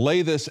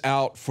lay this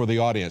out for the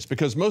audience,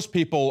 because most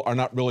people are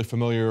not really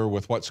familiar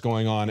with what's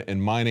going on in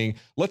mining.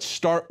 Let's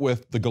start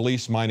with the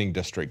Gleese Mining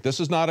District.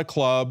 This is not a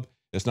club.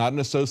 It's not an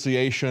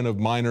association of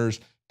miners.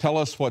 Tell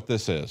us what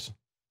this is.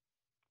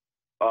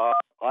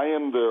 I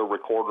am the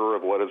recorder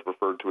of what is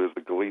referred to as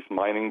the Gleese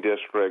Mining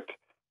District.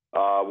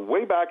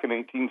 Way back in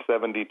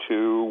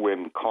 1872,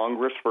 when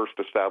Congress first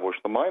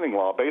established the mining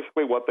law,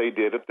 basically what they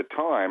did at the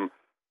time,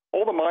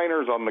 all the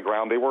miners on the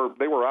ground, they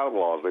were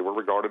outlaws. They were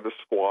regarded as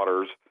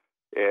squatters,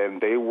 and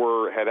they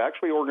had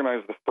actually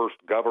organized the first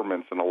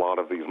governments in a lot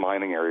of these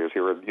mining areas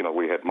here. You know,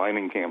 we had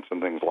mining camps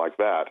and things like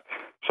that.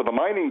 So the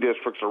mining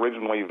districts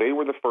originally, they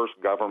were the first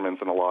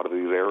governments in a lot of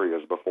these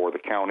areas before the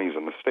counties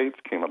and the states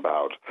came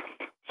about.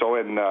 So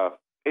in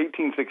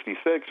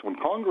 1866, when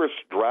Congress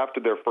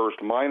drafted their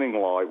first mining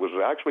law, it was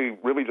actually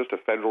really just a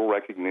federal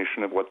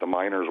recognition of what the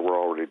miners were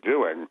already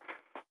doing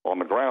on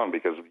the ground,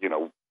 because, you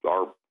know,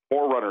 our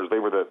forerunners, they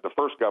were the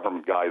first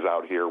government guys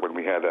out here when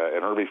we had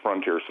an early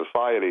frontier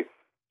society.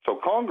 So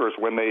Congress,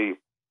 when they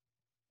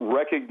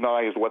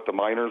recognized what the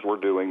miners were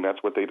doing,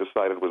 that's what they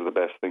decided was the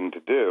best thing to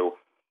do.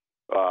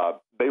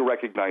 They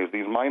recognized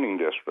these mining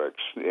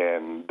districts,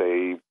 and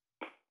they,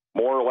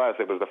 more or less,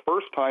 it was the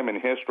first time in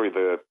history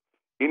that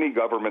any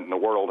government in the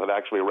world had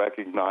actually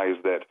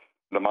recognized that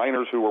the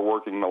miners who were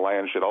working the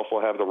land should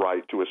also have the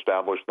right to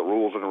establish the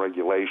rules and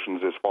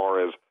regulations as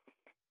far as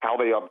how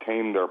they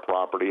obtained their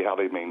property, how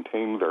they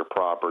maintained their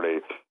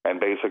property,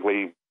 and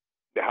basically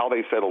how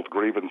they settled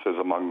grievances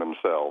among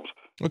themselves.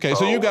 Okay,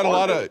 so you've got a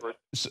lot of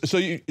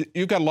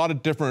you've got a lot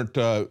of different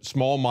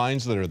small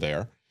mines that are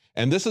there,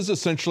 and this is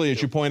essentially,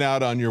 as you point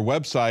out on your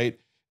website,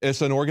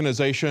 it's an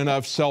organization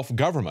of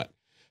self-government.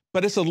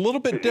 But it's a little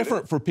bit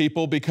different for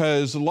people,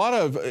 because a lot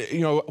of,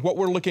 you know, what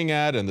we're looking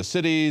at in the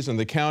cities and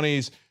the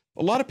counties,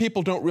 a lot of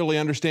people don't really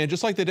understand,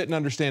 just like they didn't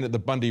understand at the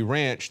Bundy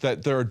Ranch,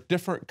 that there are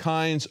different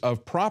kinds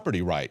of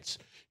property rights.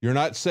 You're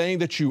not saying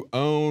that you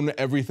own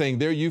everything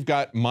there. You've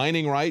got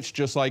mining rights,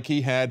 just like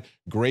he had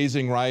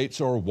grazing rights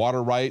or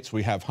water rights.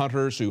 We have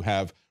hunters who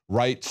have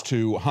rights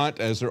to hunt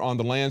as they're on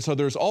the land. So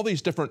there's all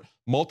these different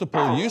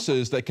multiple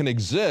uses that can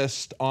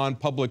exist on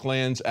public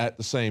lands at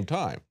the same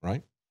time,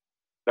 right?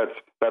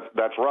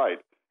 That's right.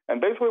 And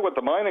basically what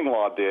the mining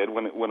law did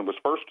when it was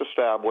first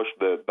established,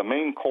 the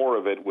main core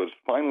of it was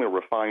finally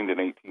refined in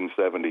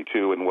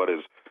 1872 in what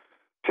is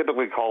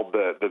typically called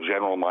the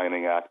General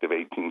Mining Act of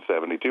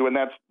 1872, and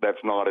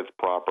that's not its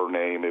proper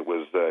name. It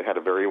was had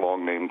a very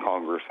long name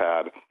Congress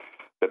had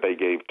that they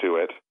gave to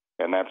it,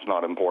 and that's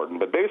not important.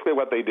 But basically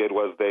what they did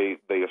was they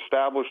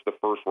established the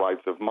first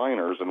rights of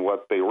miners, and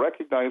what they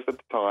recognized at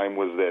the time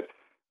was that,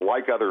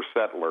 like other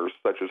settlers,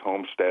 such as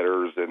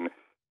homesteaders and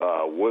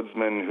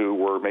woodsmen who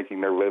were making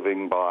their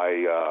living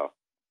by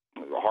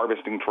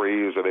harvesting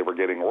trees or they were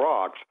getting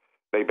rocks,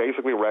 they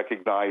basically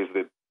recognized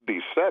that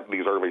these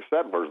early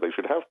settlers, they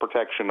should have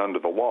protection under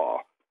the law.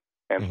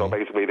 And so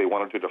basically they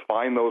wanted to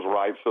define those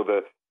rights. So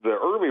the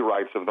early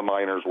rights of the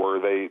miners were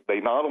they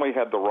not only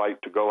had the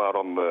right to go out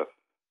on the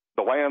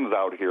lands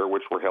out here,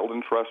 which were held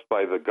in trust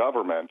by the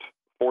government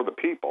for the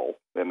people,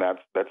 and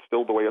that's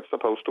still the way it's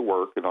supposed to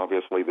work. And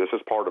obviously this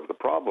is part of the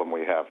problem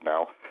we have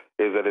now,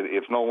 is that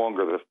it's no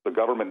longer the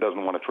government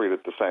doesn't want to treat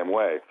it the same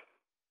way.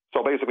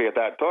 So basically at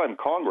that time,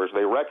 Congress,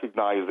 they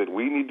recognized that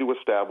we need to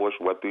establish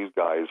what these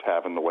guys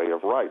have in the way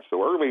of rights.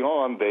 So early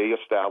on, they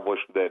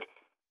established that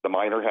the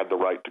miner had the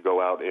right to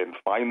go out and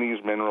find these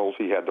minerals.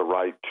 He had the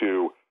right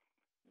to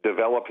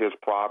develop his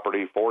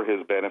property for his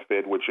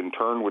benefit, which in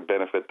turn would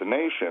benefit the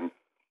nation.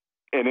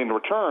 And in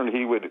return,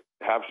 he would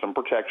have some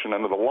protection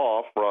under the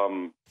law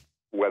from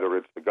whether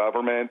it's the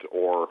government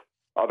or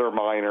other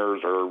miners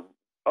or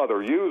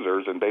other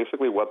users. And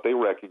basically what they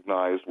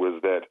recognized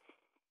was that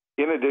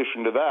in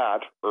addition to that,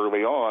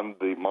 early on,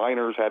 the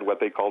miners had what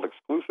they called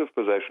exclusive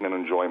possession and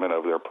enjoyment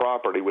of their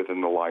property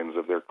within the lines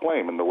of their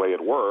claim. And the way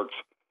it works,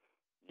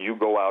 you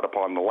go out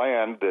upon the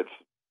land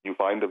you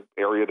find an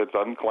area that's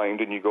unclaimed,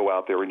 and you go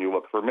out there and you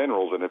look for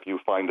minerals. And if you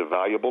find a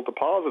valuable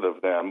deposit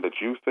of them that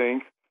you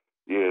think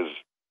is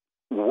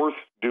worth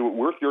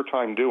your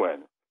time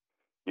doing,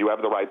 you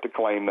have the right to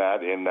claim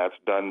that, and that's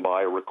done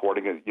by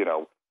recording it,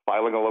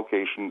 filing a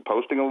location,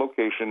 posting a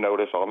location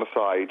notice on the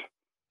site.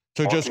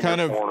 So just kind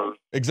of,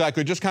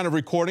 exactly, just kind of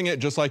recording it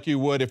just like you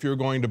would if you're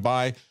going to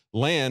buy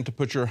land to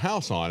put your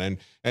house on.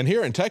 And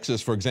here in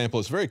Texas, for example,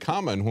 it's very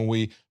common when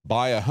we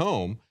buy a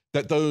home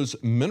that those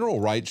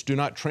mineral rights do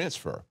not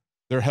transfer.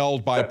 They're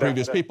held by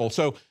previous people.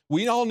 So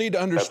we all need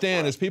to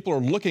understand as people are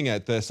looking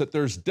at this that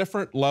there's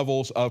different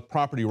levels of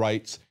property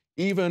rights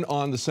even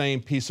on the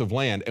same piece of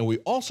land. And we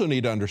also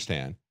need to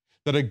understand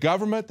that a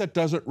government that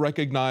doesn't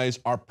recognize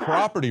our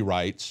property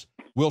rights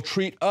will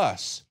treat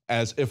us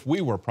as if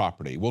we were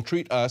property, will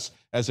treat us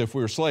as if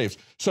we were slaves.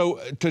 So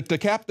to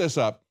cap this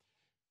up,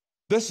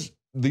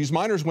 these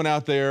miners went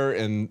out there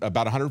in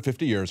about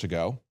 150 years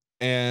ago,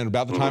 and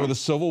about the time of the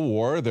Civil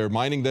War, they're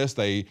mining this.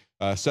 They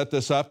set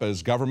this up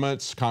as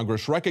governments.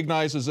 Congress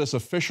recognizes this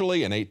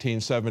officially in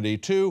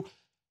 1872,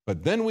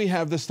 but then we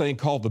have this thing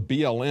called the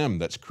BLM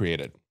that's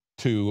created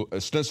to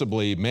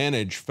ostensibly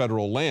manage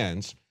federal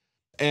lands.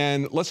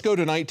 And let's go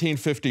to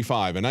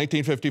 1955. In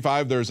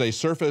 1955, there's a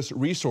Surface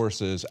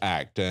Resources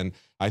Act, and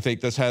I think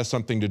this has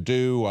something to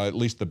do, at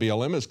least the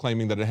BLM is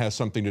claiming that it has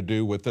something to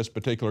do with this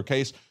particular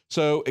case.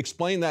 So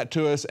explain that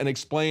to us and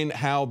explain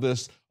how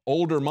this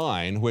older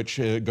mine, which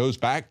goes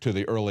back to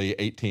the early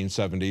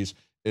 1870s,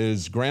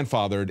 is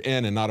grandfathered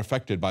in and not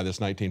affected by this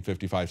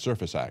 1955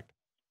 Surface Act.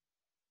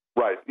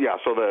 Right, yeah,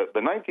 so the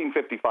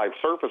 1955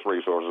 Surface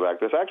Resources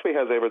Act, this actually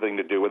has everything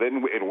to do with it,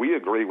 and we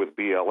agree with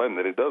BLM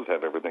that it does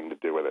have everything to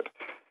do with it.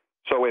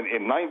 So in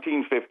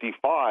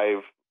 1955,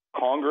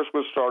 Congress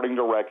was starting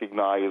to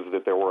recognize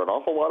that there were an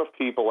awful lot of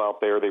people out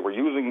there. They were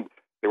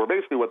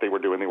basically what they were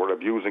doing, they were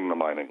abusing the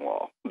mining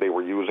law. They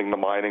were using the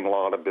mining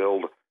law to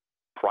build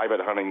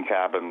private hunting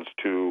cabins,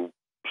 to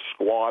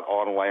squat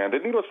on land.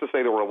 And needless to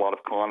say, there were a lot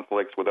of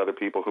conflicts with other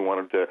people who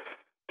wanted to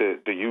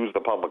use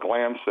the public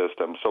land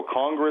system. So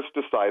Congress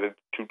decided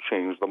to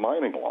change the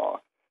mining law.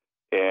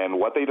 And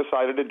what they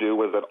decided to do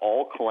was that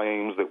all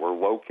claims that were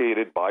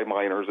located by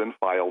miners and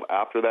filed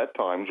after that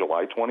time,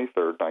 July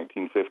 23rd,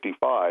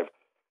 1955,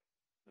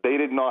 they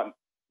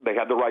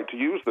had the right to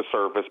use the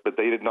surface, but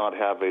they did not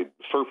have a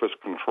surface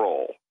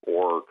control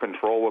or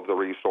control of the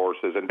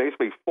resources, and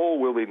basically full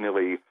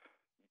willy-nilly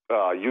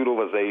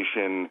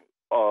utilization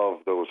of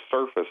those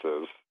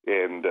surfaces,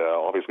 and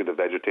obviously the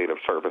vegetative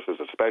surfaces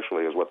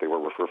especially is what they were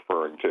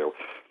referring to.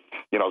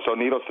 So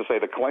needless to say,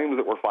 the claims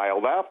that were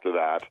filed after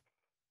that,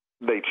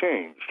 they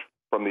changed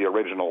from the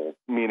original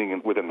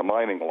meaning within the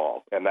mining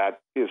law, and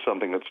that is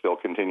something that still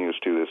continues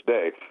to this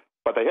day.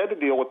 But they had to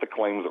deal with the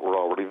claims that were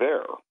already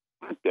there,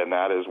 and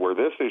that is where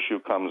this issue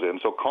comes in.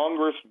 So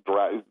Congress,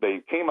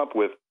 they came up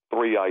with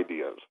 3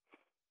 ideas,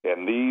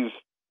 and these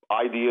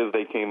ideas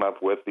they came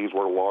up with, these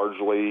were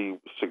largely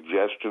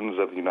suggestions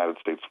of the United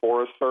States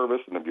Forest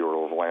Service and the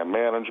Bureau of Land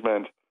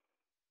Management.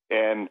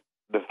 And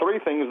the 3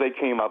 things they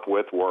came up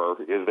with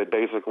is that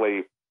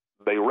basically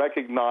they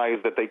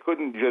recognized that they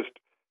couldn't just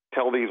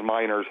tell these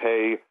miners,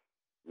 hey,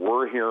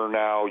 we're here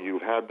now,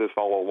 you've had this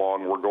all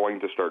along, we're going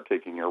to start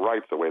taking your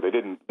rights away. They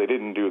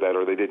didn't do that,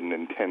 or they didn't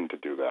intend to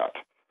do that.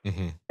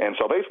 And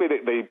so basically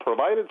they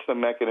provided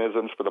some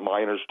mechanisms for the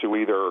miners to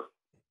either,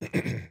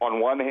 on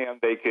one hand,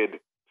 they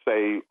could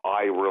say,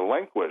 I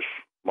relinquish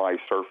my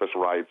surface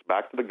rights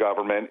back to the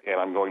government, and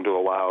I'm going to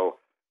allow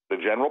the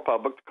general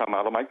public to come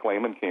out of my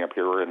claim and camp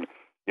here and,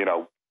 you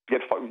know,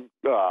 get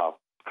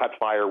cut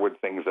firewood,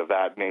 things of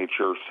that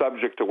nature,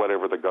 subject to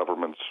whatever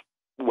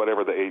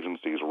the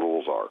agency's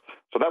rules are.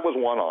 So that was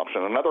one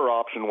option. Another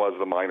option was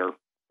the miner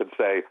could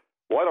say,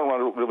 well, I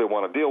don't really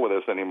want to deal with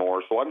this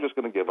anymore, so I'm just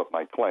going to give up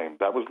my claim.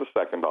 That was the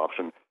second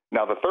option.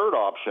 Now, the third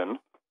option,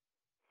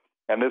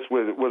 and this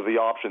was the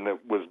option that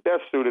was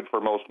best suited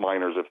for most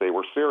miners if they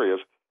were serious,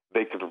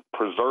 they could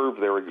preserve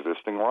their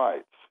existing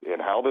rights.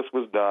 And how this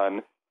was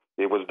done,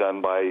 it was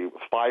done by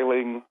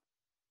filing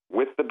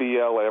with the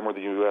BLM or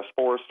the U.S.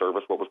 Forest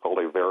Service what was called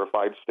a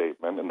verified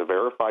statement. And the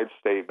verified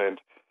statement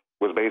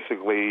was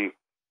basically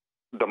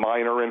the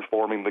miner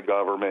informing the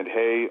government,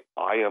 hey,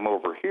 I am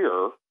over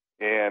here,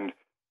 and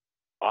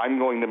I'm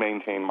going to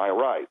maintain my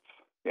rights.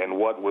 And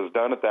what was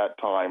done at that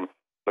time,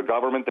 the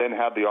government then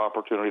had the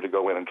opportunity to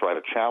go in and try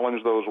to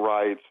challenge those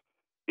rights.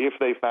 If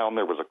they found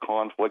there was a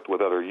conflict with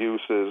other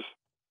uses,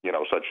 you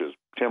know, such as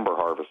timber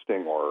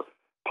harvesting or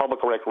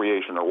public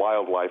recreation or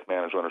wildlife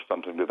management or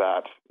something to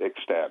that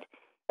extent.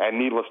 And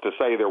needless to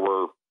say, there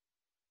were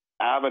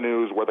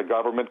avenues where the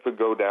government could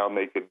go down.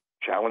 They could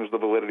challenge the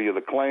validity of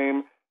the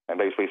claim and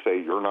basically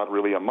say, you're not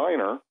really a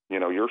miner. You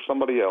know, you're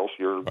somebody else.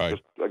 You're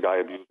just a guy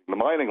abusing the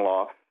mining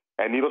law.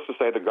 And needless to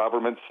say, the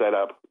government set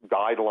up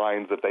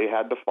guidelines that they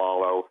had to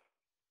follow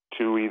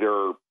to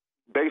either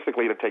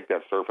basically to take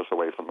that surface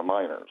away from the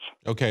miners.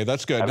 Okay,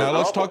 that's good. Now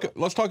let's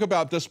talk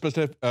about this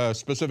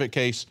specific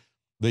case,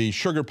 the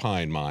sugar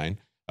pine mine.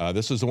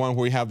 This is the one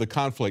where we have the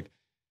conflict.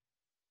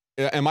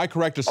 Am I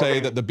correct to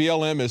say that the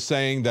BLM is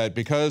saying that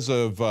because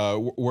of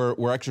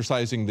we're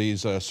exercising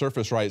these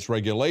surface rights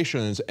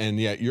regulations, and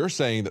yet you're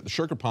saying that the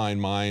sugar pine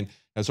mine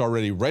has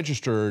already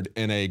registered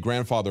in a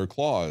grandfather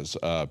clause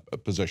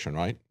position,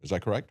 right? Is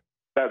that correct?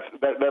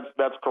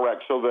 That's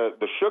correct. So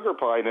the sugar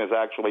pine is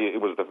actually,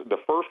 it was the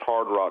first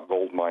hard rock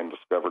gold mine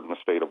discovered in the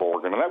state of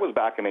Oregon, and that was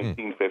back in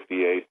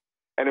 1858.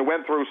 And it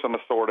went through some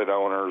assorted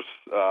owners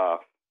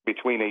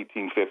between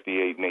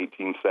 1858 and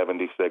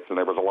 1876, and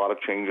there was a lot of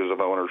changes of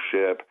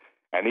ownership.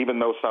 And even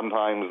though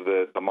sometimes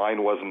the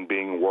mine wasn't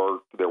being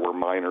worked, there were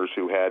miners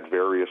who had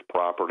various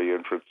property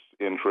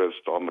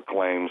interests on the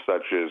claim,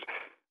 such as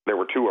there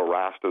were 2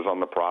 arastas on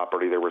the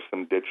property. There were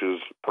some ditches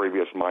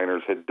previous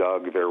miners had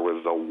dug. There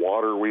was a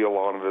water wheel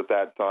on it at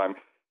that time.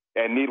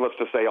 And needless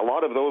to say, a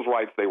lot of those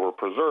rights, they were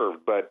preserved.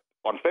 But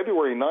on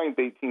February 9th,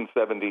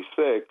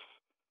 1876,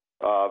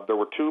 there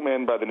were 2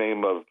 men by the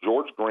name of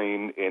George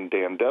Green and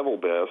Dan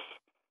Devilbiss,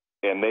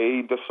 and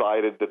they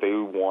decided that they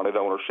wanted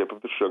ownership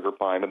of the sugar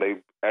pine, and they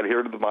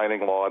adhered to the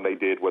mining law, and they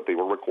did what they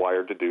were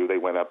required to do. They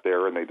went up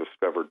there and they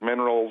discovered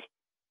minerals,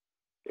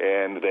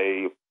 and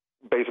they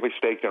basically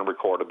staked and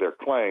recorded their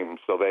claim.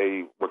 So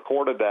they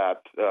recorded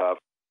that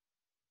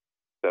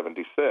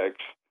 76,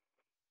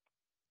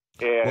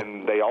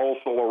 and they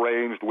also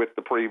arranged with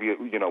the previous,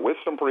 with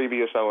some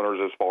previous owners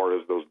as far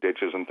as those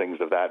ditches and things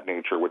of that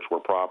nature, which were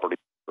property,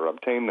 or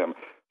obtained them.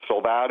 So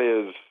that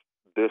is,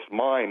 this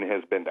mine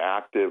has been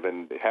active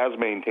and has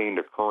maintained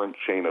a current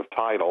chain of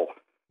title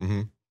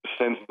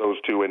since those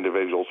 2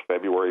 individuals,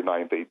 February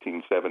 9th,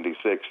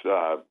 1876.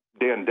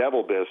 Dan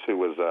Devilbiss, who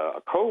was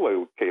a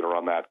co-locator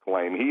on that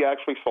claim, he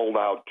actually sold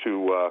out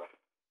to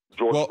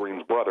George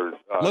Green's brother.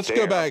 Let's Dan.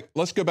 go back.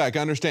 Let's go back. I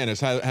understand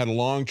it's had a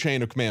long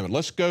chain of command.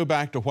 Let's go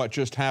back to what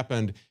just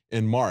happened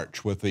in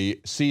March with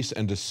the cease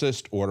and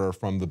desist order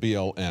from the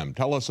BLM.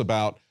 Tell us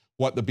about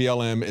what the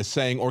BLM is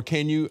saying, or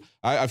can you,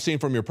 I've seen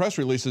from your press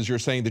releases, you're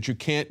saying that you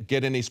can't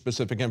get any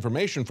specific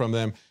information from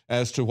them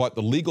as to what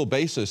the legal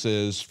basis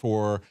is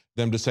for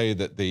them to say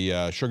that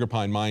the sugar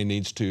pine mine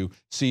needs to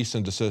cease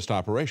and desist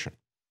operation.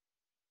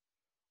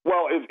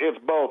 Well, it's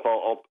both.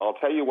 I'll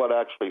tell you what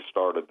actually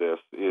started this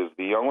is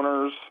the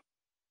owners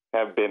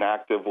have been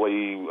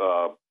actively,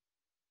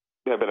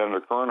 have been under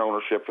current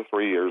ownership for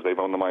 3 years. They've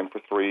owned the mine for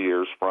 3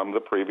 years from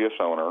the previous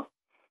owner,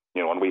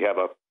 and we have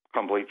a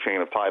complete chain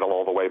of title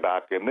all the way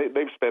back, and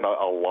they've spent a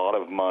lot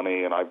of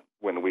money,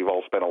 and we've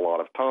all spent a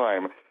lot of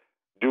time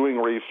doing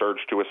research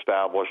to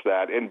establish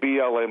that. And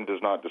BLM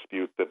does not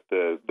dispute that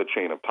the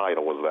chain of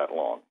title is that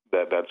long.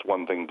 That's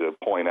one thing to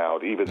point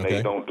out. Even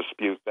they don't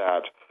dispute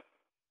that.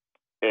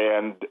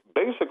 And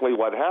basically,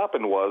 what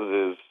happened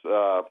was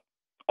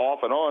off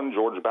and on,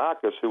 George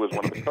Backus, who was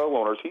one of the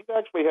co-owners, he's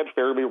actually had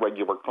fairly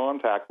regular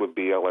contact with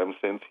BLM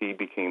since he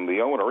became the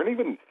owner, and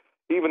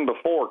even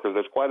before, because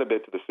there's quite a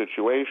bit to the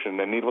situation.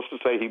 And needless to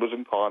say, he was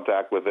in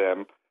contact with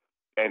them,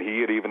 and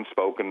he had even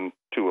spoken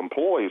to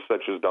employees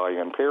such as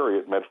Diane Perry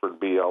at Medford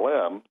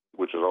BLM,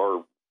 which is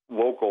our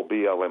local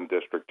BLM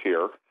district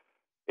here.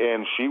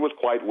 And she was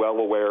quite well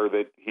aware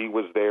that he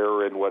was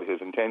there and what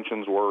his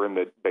intentions were, and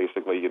that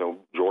basically,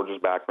 George's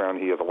background,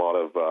 he has a lot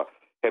of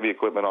heavy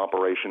equipment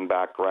operation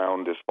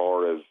background as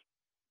far as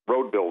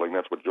road building.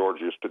 That's what George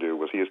used to do,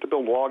 was he used to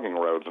build logging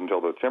roads until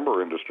the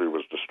timber industry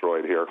was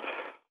destroyed here.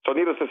 So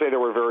needless to say, they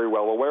were very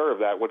well aware of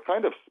that. What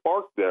kind of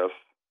sparked this,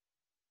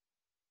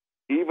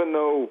 even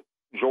though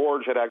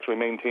George had actually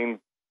maintained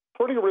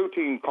pretty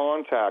routine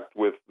contact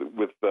with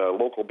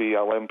local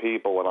BLM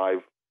people, and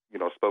I've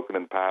spoken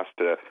in the past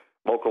to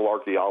local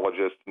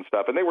archaeologists and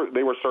stuff, and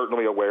they were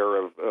certainly aware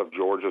of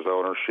George's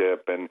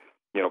ownership, and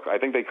I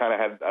think they kind of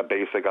had a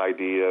basic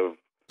idea of.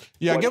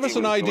 Yeah, give us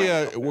an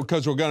idea,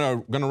 because we're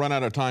gonna run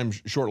out of time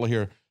shortly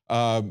here.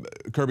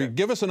 Kirby,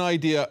 give us an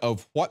idea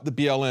of what the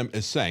BLM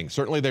is saying.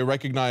 Certainly, they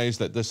recognize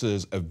that this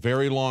is a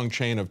very long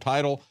chain of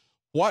title.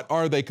 What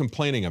are they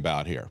complaining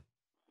about here?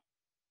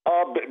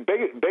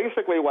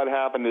 Basically, what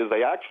happened is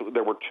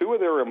there were two of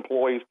their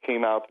employees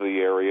came out to the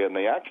area, and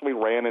they actually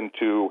ran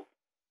into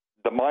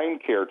the mine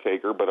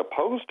caretaker, but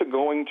opposed to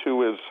going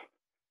to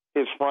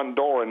his front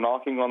door and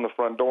knocking on the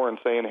front door and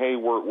saying, "Hey,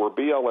 we're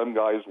BLM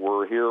guys.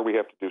 We're here. We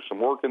have to do some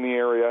work in the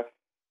area."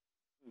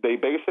 They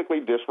basically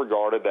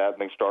disregarded that,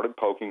 and they started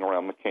poking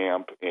around the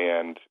camp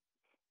and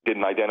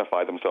didn't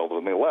identify themselves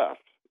when they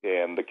left.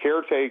 And the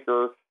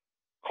caretaker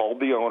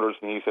called the owners,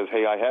 and he says,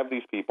 "Hey, I have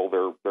these people.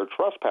 They're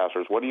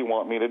trespassers. What do you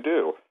want me to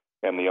do?"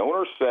 And the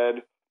owners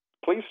said,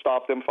 "Please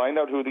stop them. Find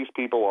out who these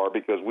people are,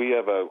 because we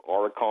have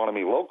our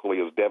economy locally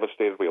is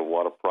devastated. We have a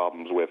lot of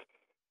problems with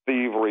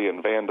thievery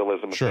and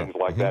vandalism and things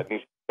like that."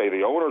 And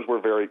the owners were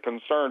very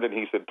concerned, and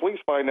he said, "Please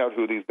find out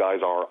who these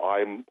guys are.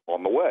 I'm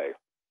on the way."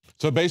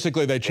 So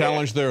basically, they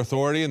challenged their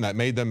authority, and that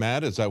made them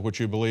mad? Is that what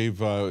you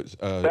believe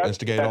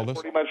instigated all this?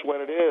 That's pretty much what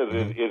it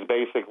is, is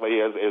basically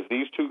as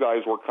these two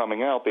guys were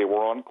coming out, they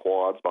were on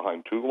quads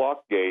behind two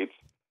locked gates,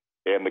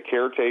 and the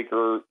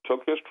caretaker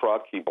took his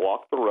truck, he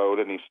blocked the road,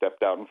 and he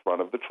stepped out in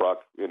front of the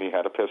truck, and he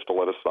had a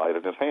pistol at his side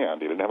in his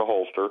hand. He didn't have a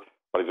holster,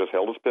 but he just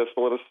held his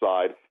pistol at his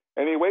side,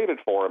 and he waited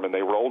for him, and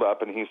they rolled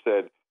up, and he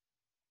said,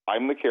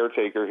 "I'm the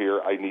caretaker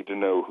here. I need to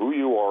know who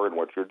you are and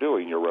what you're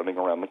doing. You're running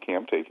around the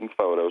camp taking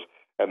photos."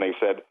 And they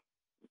said,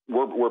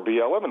 we're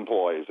BLM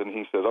employees. And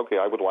he says, "Okay,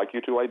 I would like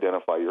you to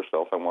identify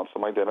yourself. I want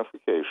some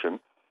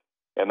identification."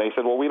 And they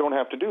said, "Well, we don't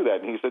have to do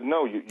that." And he said,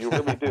 "No, you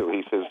really do."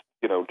 He says,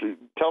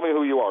 "Tell me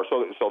who you are."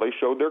 So they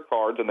showed their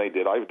cards, and they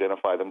did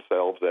identify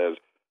themselves as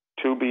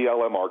two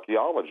BLM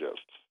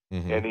archaeologists.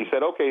 And he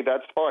said, "Okay,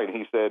 that's fine."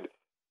 He said,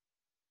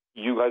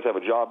 "You guys have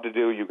a job to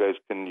do. You guys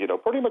can,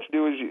 pretty much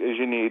do as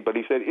you need." But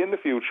he said, in the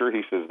future,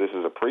 he says, this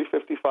is a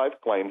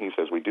pre-55 claim. He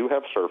says, we do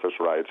have surface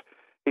rights.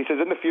 He says,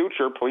 in the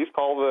future, please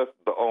call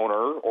the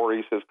owner, or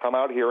he says, come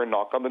out here and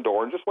knock on the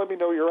door and just let me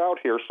know you're out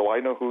here so I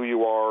know who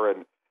you are.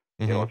 And,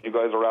 if you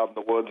guys are out in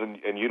the woods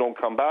and you don't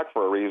come back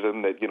for a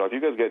reason, that, if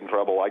you guys get in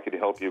trouble, I could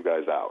help you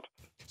guys out.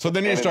 So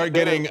then you start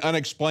getting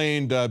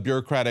unexplained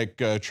bureaucratic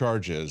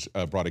charges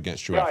brought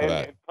against you after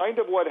that. And kind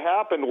of what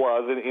happened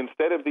was,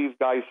 instead of these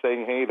guys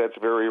saying, "Hey, that's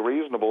very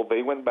reasonable,"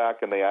 they went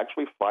back and they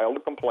actually filed a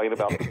complaint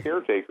about the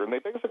caretaker, and they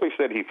basically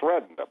said he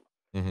threatened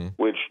them,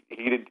 which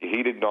he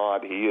did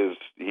not. He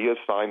has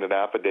signed an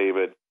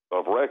affidavit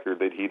of record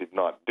that he did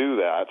not do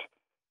that.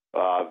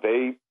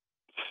 They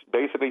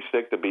basically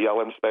stick the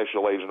BLM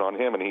special agent on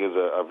him, and he is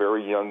a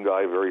very young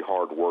guy, very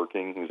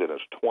hardworking. He's in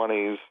his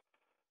 20s.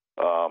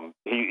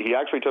 He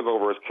actually took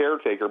over as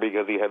caretaker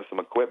because he had some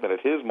equipment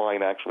at his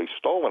mine actually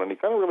stolen, and he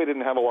kind of really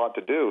didn't have a lot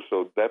to do.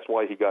 So that's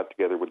why he got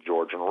together with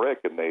George and Rick,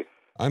 and they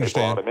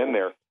brought him in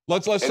there.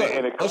 Let's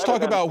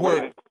talk about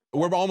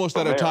we're almost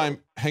out of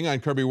time. Hang on,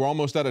 Kirby. We're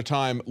almost out of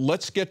time.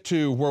 Let's get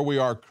to where we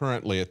are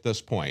currently at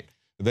this point.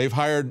 They've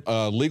hired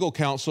legal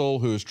counsel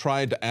who's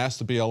tried to ask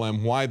the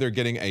BLM why they're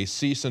getting a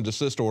cease and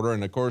desist order.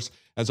 And of course,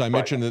 as I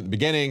mentioned at the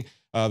beginning,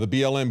 the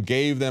BLM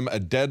gave them a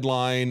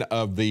deadline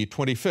of the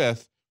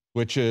 25th,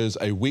 which is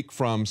a week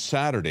from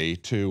Saturday,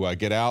 to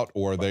get out,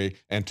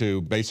 and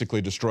to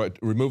basically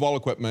remove all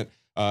equipment,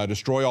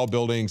 destroy all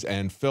buildings,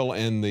 and fill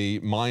in the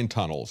mine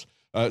tunnels.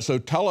 So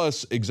tell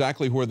us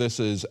exactly where this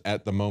is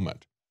at the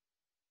moment.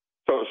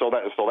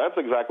 So that's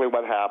exactly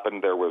what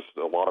happened. There was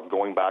a lot of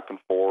going back and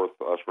forth,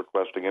 us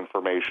requesting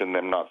information,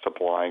 them not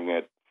supplying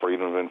it,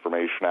 Freedom of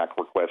Information Act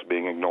requests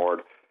being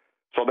ignored.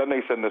 So then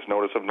they send this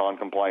notice of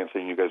noncompliance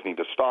saying, you guys need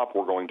to stop.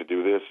 We're going to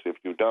do this if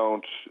you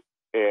don't.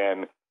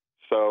 And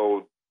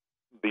so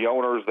the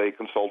owners, they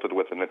consulted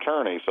with an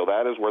attorney. So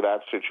that is where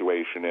that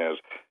situation is.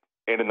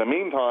 And in the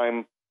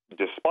meantime,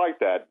 despite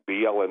that,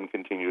 BLM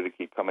continue to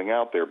keep coming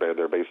out there.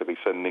 They're basically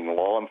sending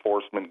law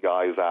enforcement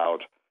guys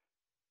out.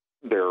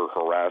 They're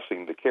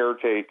harassing the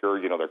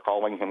caretaker. They're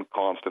calling him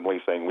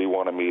constantly saying, we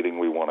want a meeting,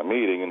 we want a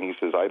meeting. And he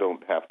says, I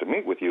don't have to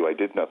meet with you. I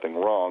did nothing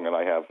wrong, and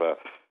I have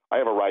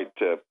a right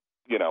to,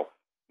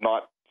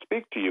 not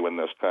speak to you in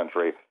this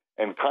country.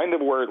 And kind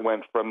of where it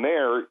went from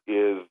there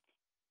is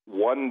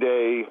one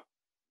day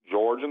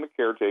George and the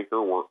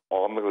caretaker were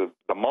on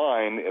the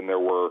mine, and there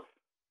were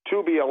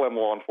two BLM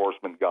law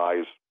enforcement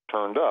guys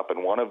turned up,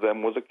 and one of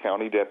them was a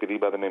county deputy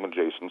by the name of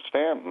Jason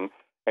Stanton,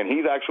 and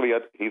he's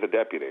a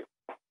deputy.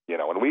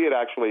 And we had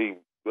actually,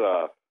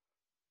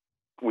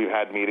 we've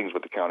had meetings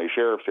with the county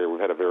sheriffs here. We've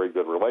had a very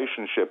good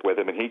relationship with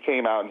him. And he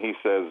came out and he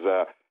says,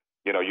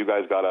 you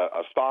guys got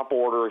a stop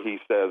order. He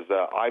says,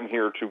 I'm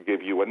here to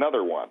give you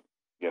another one.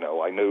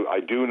 I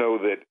do know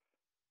that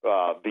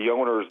the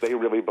owners, they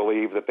really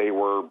believe that they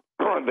were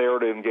there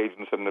to engage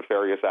in some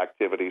nefarious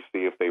activities,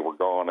 see if they were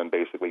gone, and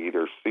basically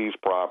either seize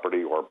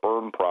property or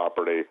burn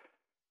property.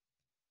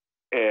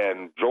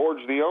 And George,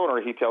 the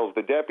owner, he tells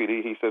the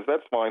deputy, he says,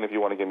 that's fine if you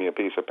want to give me a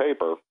piece of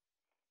paper.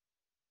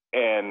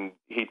 And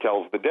he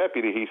tells the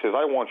deputy, he says,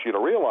 I want you to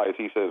realize,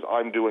 he says,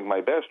 I'm doing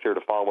my best here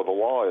to follow the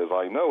law as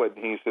I know it.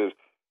 And he says,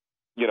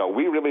 you know,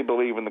 we really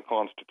believe in the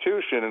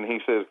Constitution. And he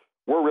says,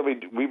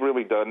 we've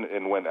really done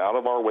and went out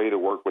of our way to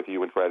work with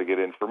you and try to get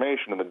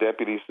information. And the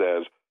deputy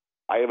says,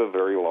 I have a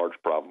very large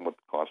problem with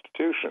the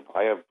Constitution.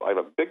 I have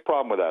a big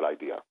problem with that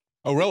idea.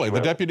 Oh, really? The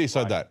deputy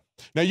said that.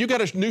 Now, you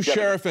got a new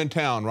sheriff in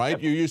town, right?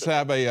 You used to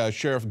have a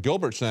Sheriff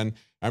Gilbertson.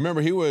 I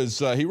remember he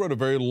wrote a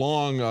very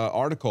long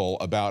article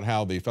about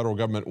how the federal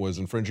government was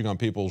infringing on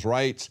people's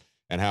rights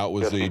and how it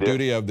was the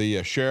duty of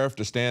the sheriff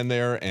to stand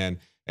there and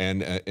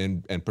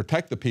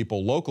protect the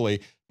people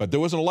locally. But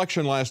there was an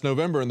election last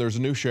November, and there's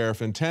a new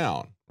sheriff in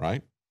town,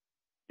 right?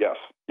 Yes,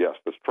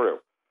 that's true.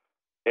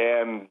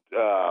 And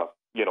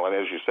you know, and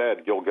as you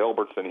said, Gil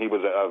Gilbertson, he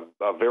was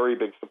a very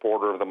big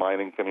supporter of the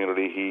mining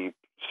community. He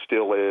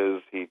still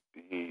is. He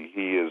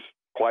is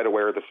quite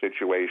aware of the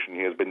situation.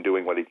 He has been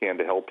doing what he can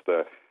to help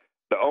the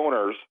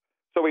owners.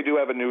 So we do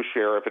have a new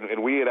sheriff,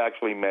 and we had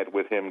actually met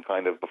with him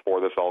kind of before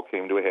this all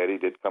came to a head. He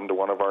did come to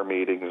one of our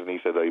meetings, and he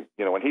said,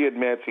 you know, and he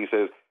admits, he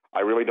says,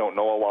 I really don't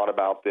know a lot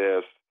about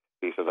this.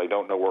 He says, I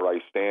don't know where I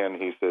stand.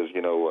 He says,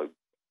 you know,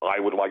 I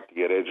would like to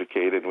get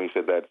educated. And we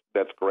said,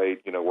 that's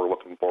great. You know, we're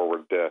looking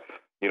forward to,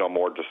 you know,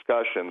 more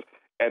discussions.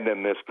 And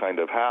then this kind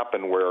of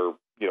happened where,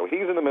 you know,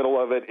 he's in the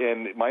middle of it.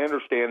 And my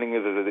understanding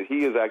is that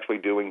he is actually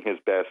doing his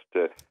best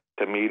to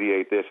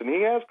mediate this. And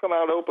he has come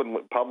out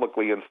openly,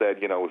 publicly, and said,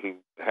 you know, he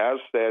has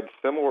said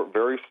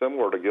very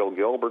similar to Gil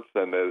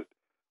Gilbertson, that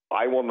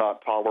I will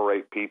not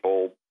tolerate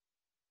people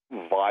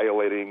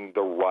violating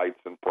the rights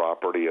and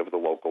property of the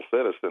local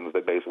citizens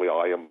that basically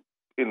I am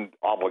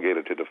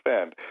obligated to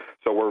defend.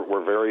 So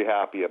we're very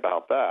happy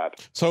about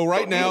that. So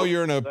right now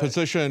you're in a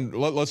position,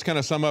 let's kind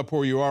of sum up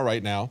where you are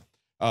right now.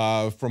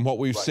 From what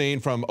we've seen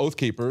from Oath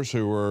Keepers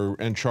who are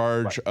in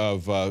charge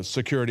of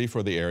security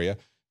for the area,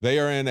 they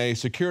are in a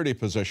security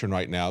position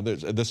right now.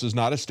 This is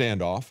not a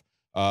standoff.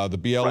 The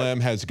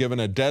BLM has given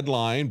a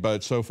deadline,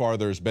 but so far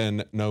there's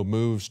been no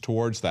moves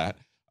towards that.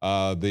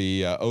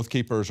 The Oath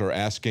Keepers are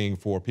asking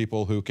for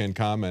people who can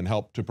come and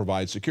help to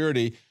provide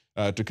security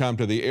to come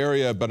to the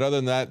area. But other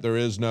than that, there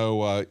is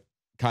no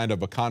kind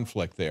of a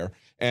conflict there.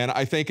 And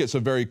I think it's a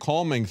very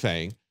calming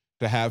thing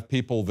to have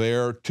people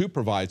there to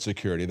provide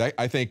security. That,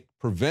 I think,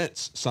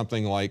 prevents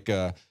something like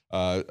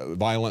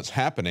violence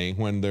happening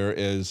when there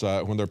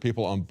are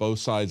people on both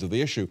sides of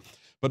the issue.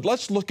 But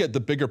let's look at the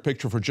bigger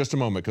picture for just a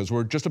moment, because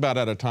we're just about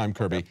out of time,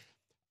 Kirby.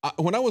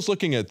 When I was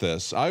looking at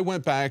this, I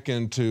went back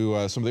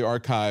into some of the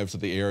archives of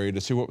the area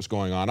to see what was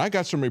going on. I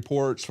got some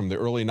reports from the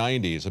early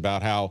 90s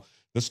about how,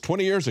 this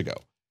 20 years ago,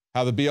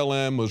 how the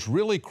BLM was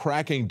really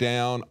cracking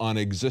down on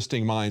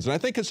existing mines. And I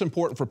think it's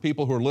important for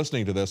people who are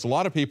listening to this. A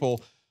lot of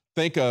people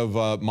think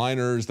of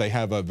miners, they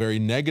have a very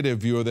negative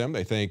view of them.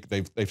 They think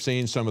they've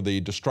seen some of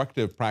the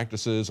destructive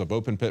practices of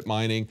open pit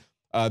mining.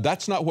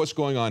 That's not what's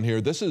going on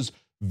here. This is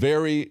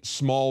very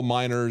small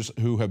miners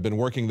who have been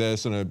working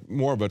this in a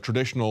more of a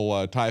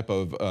traditional type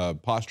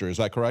of posture. Is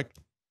that correct?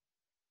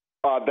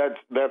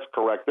 That's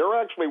correct.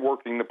 They're actually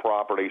working the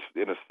property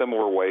in a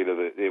similar way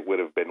to it would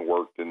have been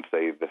worked in,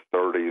 say, the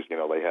 30s. You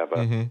know, they have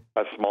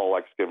a small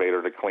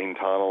excavator to clean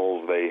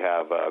tunnels. They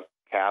have a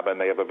cabin.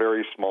 They have a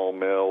very small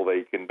mill.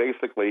 They can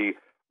basically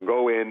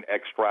go in,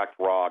 extract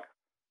rock,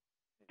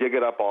 dig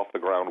it up off the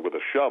ground with a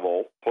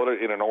shovel, put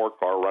it in an ore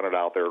car, run it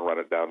out there, and run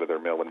it down to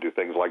their mill and do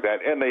things like that.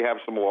 And they have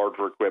some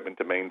larger equipment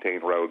to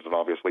maintain roads and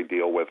obviously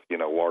deal with, you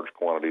know, large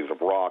quantities of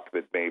rock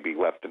that may be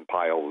left in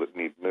piles that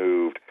need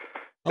moved.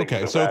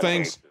 Okay, so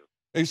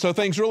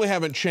things really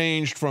haven't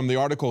changed from the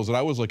articles that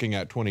I was looking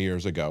at 20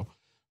 years ago.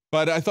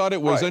 But I thought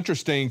it was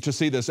interesting to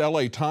see this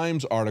LA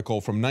Times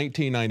article from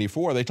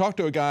 1994. They talked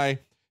to a guy,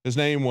 his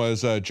name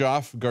was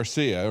Jeff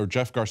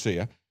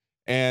Garcia,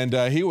 and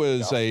he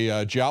was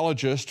a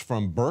geologist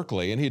from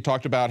Berkeley, and he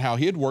talked about how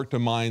he had worked a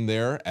mine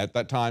there at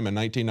that time in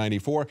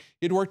 1994.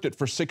 He'd worked it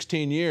for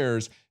 16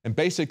 years, and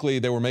basically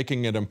they were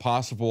making it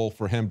impossible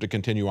for him to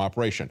continue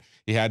operation.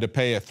 He had to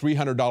pay a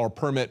 $300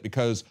 permit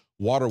because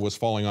water was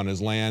falling on his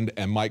land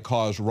and might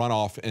cause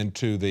runoff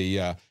into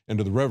the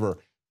river,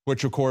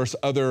 which of course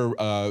other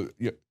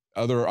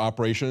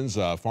operations,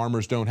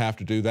 farmers don't have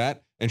to do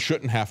that and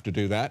shouldn't have to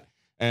do that.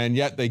 And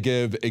yet they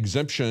give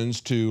exemptions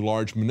to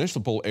large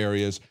municipal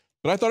areas.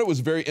 But I thought it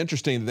was very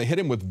interesting that they hit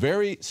him with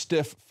very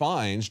stiff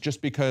fines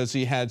just because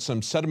he had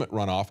some sediment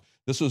runoff.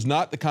 This was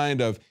not the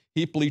kind of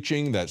heap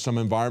leaching that some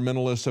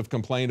environmentalists have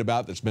complained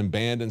about that's been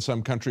banned in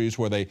some countries,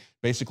 where they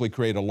basically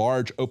create a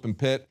large open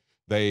pit.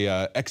 They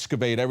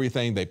excavate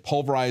everything, they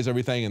pulverize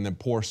everything, and then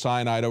pour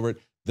cyanide over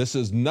it. This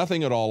is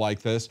nothing at all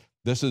like this.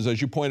 This is,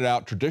 as you pointed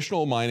out,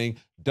 traditional mining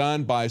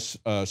done by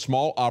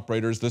small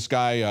operators. This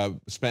guy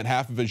spent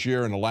half of his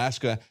year in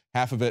Alaska,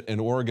 half of it in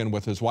Oregon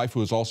with his wife,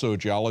 who is also a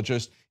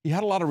geologist. He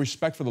had a lot of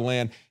respect for the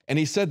land. And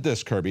he said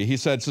this, Kirby, he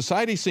said,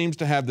 society seems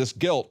to have this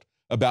guilt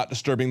about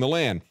disturbing the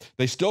land.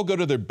 They still go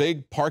to their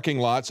big parking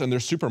lots and their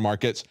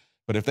supermarkets,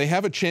 But if they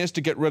have a chance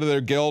to get rid of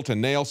their guilt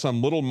and nail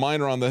some little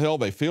miner on the hill,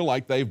 they feel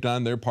like they've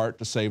done their part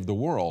to save the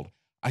world.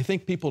 I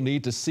think people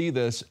need to see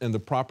this in the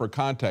proper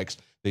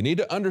context. They need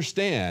to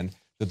understand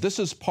that this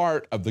is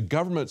part of the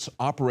government's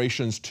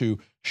operations to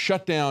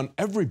shut down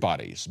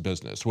everybody's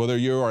business, whether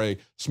you're a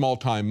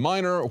small-time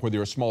miner or whether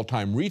you're a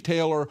small-time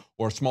retailer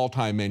or a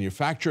small-time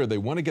manufacturer. They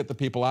want to get the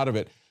people out of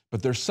it.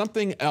 But there's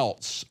something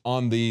else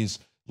on these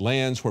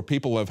lands where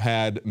people have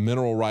had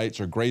mineral rights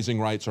or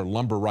grazing rights or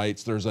lumber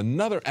rights. There's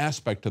another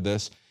aspect to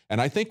this, and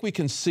I think we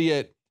can see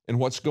it in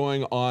what's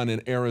going on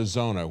in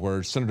Arizona,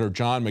 where Senator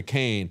John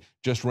McCain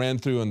just ran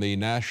through in the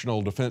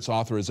National Defense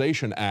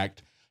Authorization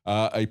Act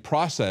a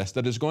process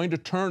that is going to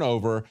turn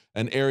over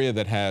an area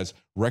that has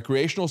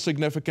recreational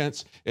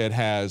significance, it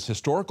has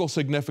historical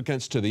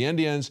significance to the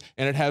Indians,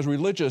 and it has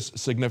religious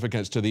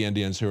significance to the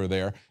Indians who are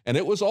there. And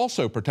it was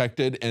also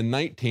protected in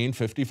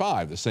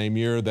 1955, the same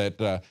year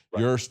that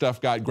your stuff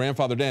got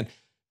grandfathered in.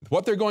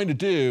 What they're going to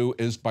do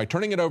is, by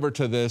turning it over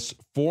to this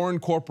foreign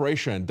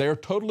corporation, they're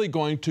totally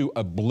going to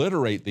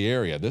obliterate the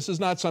area. This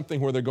is not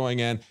something where they're going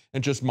in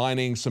and just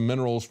mining some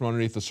minerals from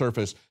underneath the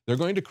surface. They're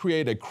going to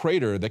create a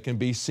crater that can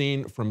be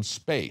seen from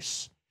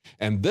space.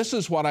 And this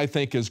is what I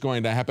think is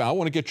going to happen. I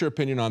want to get your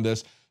opinion on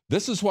this.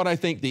 This is what I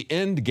think the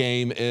end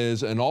game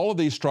is in all of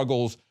these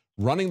struggles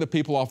running the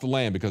people off the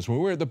land, because when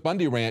we were at the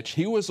Bundy Ranch,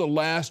 he was the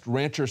last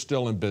rancher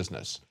still in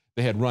business.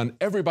 They had run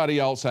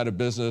everybody else out of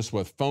business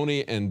with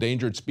phony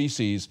endangered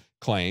species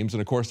claims. And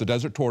of course, the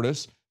desert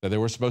tortoise that they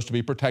were supposed to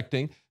be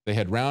protecting, they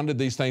had rounded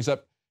these things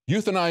up,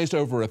 euthanized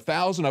over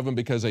 1,000 of them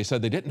because they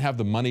said they didn't have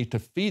the money to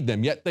feed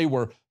them. Yet they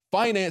were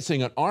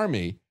financing an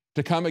army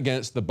to come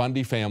against the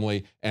Bundy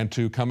family and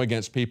to come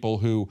against people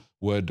who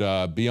would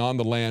be on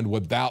the land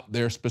without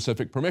their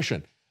specific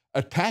permission,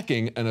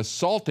 attacking and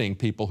assaulting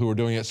people who were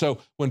doing it. So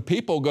when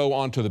people go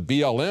onto the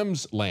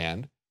BLM's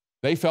land,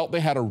 they felt they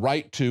had a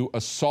right to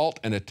assault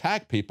and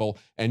attack people,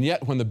 and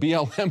yet when the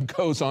BLM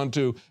goes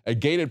onto a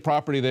gated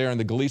property there in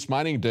the Galice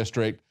Mining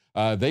District,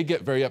 they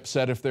get very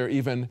upset if they're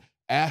even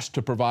asked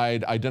to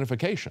provide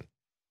identification.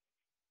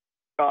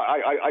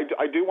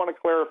 I do want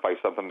to clarify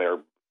something there.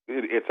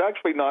 It's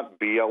actually not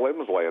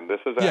BLM's land. This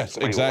is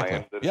actually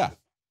land.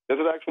 This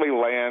is actually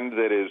land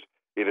that is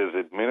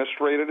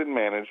administrated and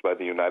managed by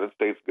the United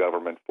States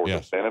government for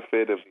the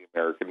benefit of the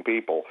American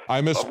people.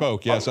 I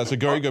misspoke. Yes, that's a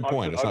very good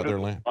point. It's not their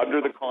land.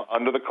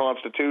 Under the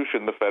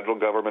Constitution, the federal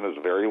government is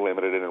very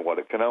limited in what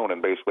it can own,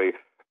 and basically,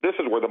 this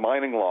is where the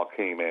mining law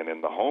came in,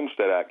 and the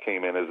Homestead Act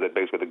came in. Is that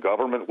basically the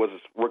government was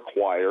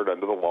required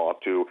under the law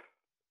to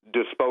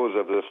dispose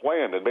of this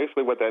land, and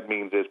basically what that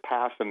means is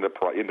pass into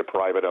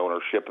private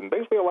ownership, and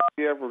basically allow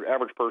the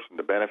average person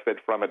to benefit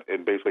from it,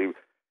 and basically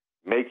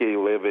make a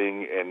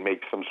living and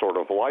make some sort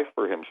of life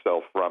for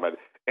himself from it,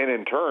 and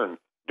in turn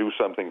do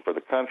something for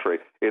the country.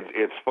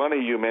 It's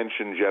funny you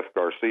mentioned Jeff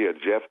Garcia.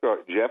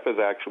 Jeff is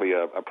actually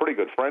a pretty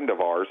good friend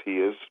of ours. He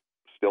is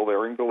still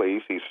there in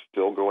Galice. He's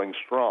still going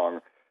strong.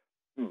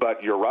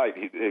 But you're right.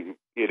 It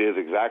is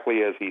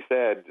exactly as he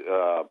said.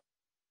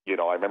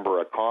 I remember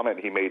a comment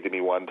he made to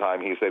me one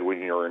time. He said,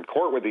 when you're in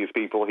court with these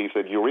people, he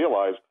said, you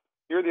realize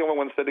you're the only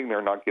one sitting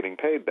there not getting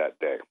paid that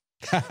day.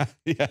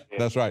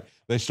 That's right.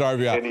 They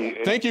starve you out.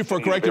 Thank you for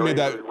correcting me.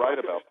 Very right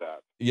about that.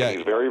 Yeah, and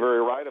he's very,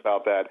 very right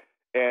about that.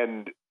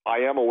 And I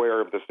am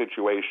aware of the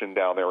situation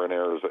down there in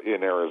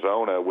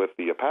Arizona with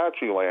the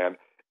Apache land,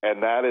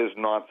 and that is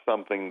not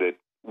something that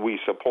we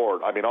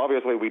support. I mean,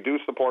 obviously, we do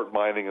support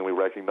mining, and we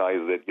recognize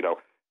that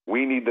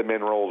we need the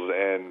minerals,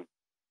 and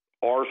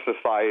our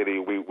society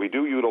we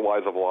do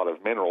utilize a lot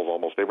of minerals.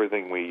 Almost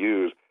everything we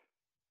use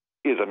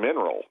is a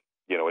mineral.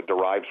 It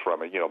derives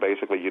from it.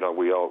 Basically,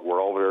 we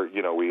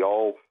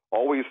all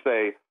always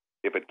say,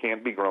 if it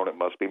can't be grown, it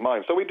must be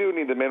mined. So we do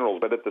need the minerals,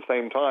 but at the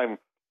same time,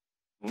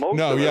 most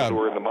of us who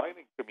are in the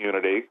mining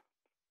community.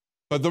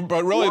 But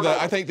really,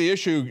 I think the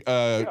issue,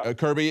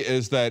 Kirby,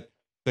 is that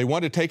they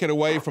want to take it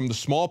away from the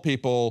small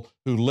people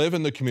who live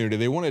in the community.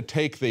 They want to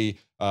take the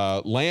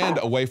land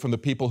away from the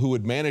people who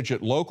would manage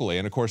it locally.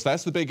 And of course,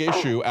 that's the big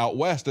issue out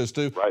west as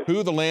to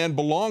who the land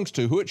belongs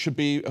to, who it should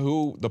be,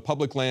 who the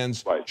public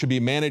lands should be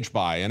managed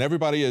by. And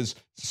everybody is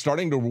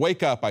starting to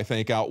wake up, I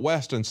think, out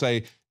west and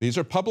say, these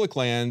are public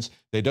lands.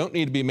 They don't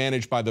need to be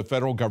managed by the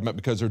federal government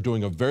because they're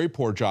doing a very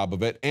poor job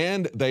of it.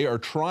 And they are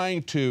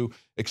trying to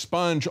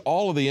expunge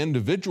all of the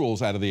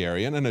individuals out of the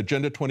area in an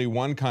Agenda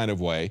 21 kind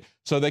of way,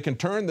 so they can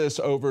turn this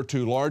over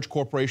to large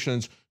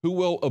corporations who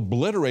will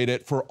obliterate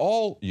it for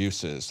all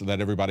uses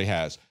that everybody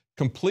has,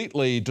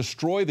 completely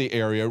destroy the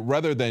area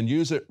rather than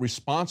use it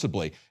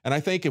responsibly. And I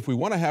think if we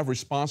want to have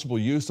responsible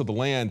use of the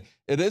land,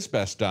 it is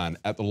best done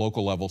at the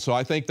local level. So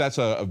I think that's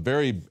a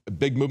very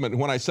big movement.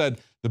 And when I said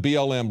the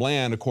BLM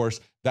land, of course,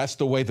 that's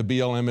the way the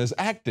BLM is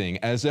acting,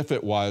 as if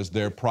it was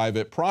their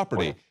private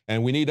property.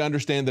 And we need to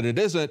understand that it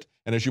isn't.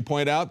 And as you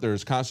point out,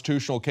 there's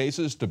constitutional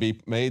cases to be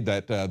made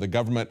that the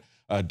government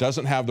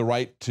doesn't have the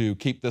right to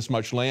keep this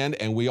much land.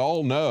 And we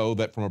all know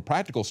that from a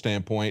practical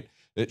standpoint,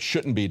 it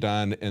shouldn't be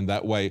done in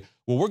that way.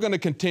 Well, we're going to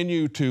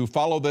continue to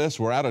follow this.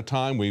 We're out of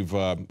time. We've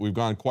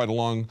gone quite a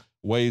long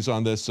ways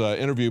on this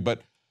interview,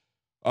 but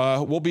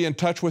We'll be in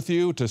touch with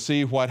you to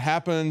see what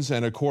happens.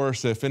 And of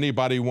course, if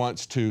anybody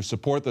wants to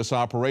support this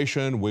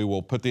operation, we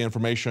will put the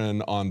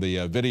information on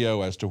the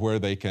video as to where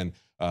they can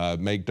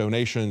make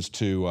donations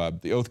to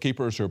the Oath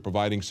Keepers who are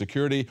providing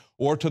security,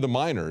 or to the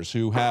miners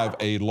who have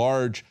a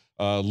large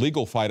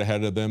legal fight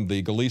ahead of them.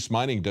 The Galice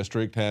Mining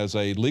District has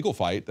a legal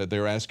fight that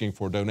they're asking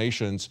for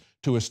donations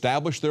to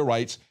establish their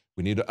rights.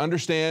 We need to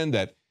understand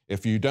that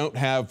if you don't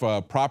have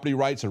property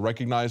rights that are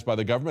recognized by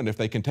the government, if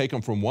they can take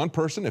them from one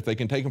person, if they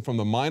can take them from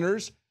the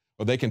miners,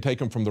 or they can take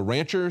them from the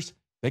ranchers,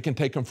 they can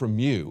take them from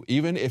you,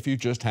 even if you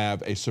just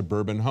have a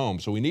suburban home.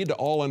 So we need to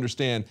all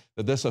understand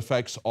that this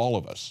affects all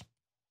of us.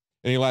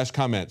 Any last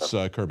comments,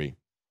 Kirby?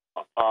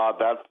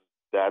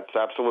 That's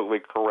absolutely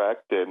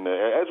correct. And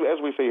as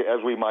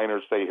we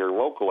miners say here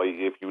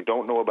locally, if you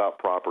don't know about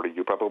property,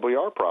 you probably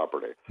are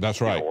property.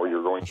 That's right. Or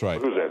you're going to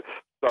lose it.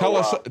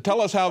 So,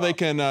 tell us how they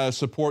can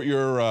support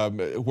your,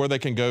 where they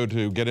can go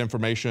to get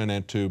information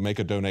and to make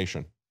a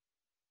donation.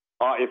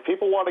 If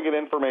people want to get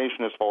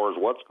information as far as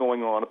what's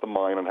going on at the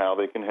mine and how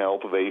they can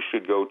help, they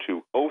should go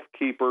to Oath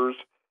Keepers,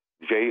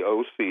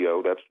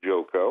 J-O-C-O, that's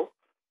Joco,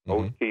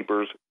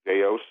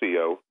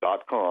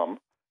 oathkeepersjoco.com,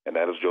 and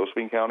that is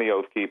Josephine County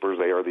Oath Keepers.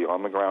 They are the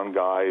on-the-ground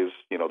guys.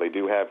 You know, they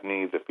do have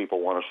needs. If people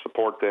want to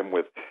support them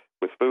with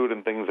food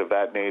and things of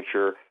that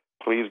nature,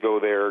 please go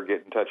there,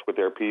 get in touch with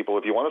their people.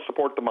 If you want to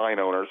support the mine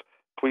owners,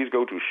 please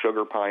go to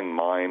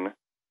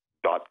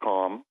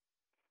sugarpinemine.com,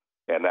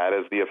 and that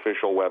is the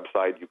official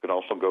website. You can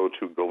also go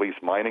to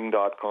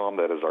GaliceMining.com.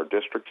 That is our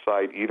district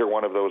site. Either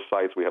one of those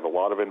sites, we have a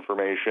lot of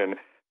information.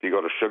 If you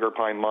go to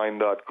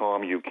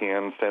sugarpinemine.com, you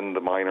can send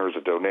the miners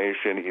a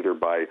donation either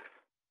by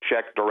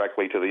check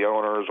directly to the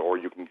owners, or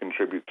you can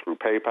contribute through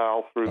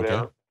PayPal through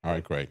there. All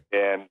right, great.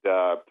 And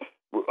the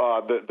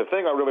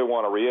thing I really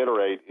want to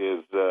reiterate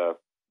is that,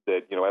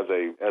 you know, as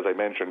I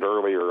mentioned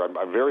earlier,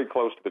 I'm very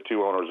close to the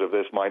two owners of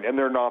this mine, and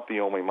they're not the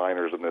only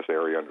miners in this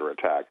area under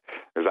attack.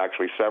 There's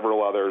actually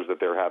several others that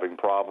they're having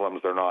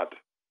problems. They're not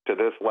to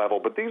this level,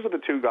 but these are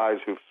the two guys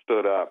who've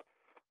stood up.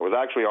 I was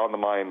actually on the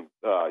mine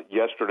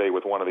yesterday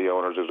with one of the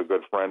owners, who's a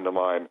good friend of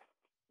mine,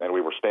 and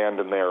we were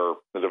standing there.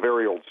 There's a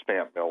very old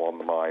stamp mill on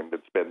the mine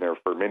that's been there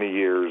for many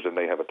years, and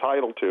they have a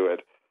title to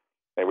it.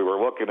 And we were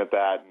looking at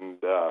that, and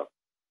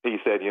he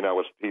said, you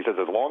know, he says,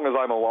 as long as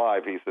I'm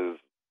alive, he says,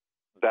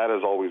 that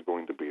is always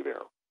going to be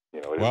there.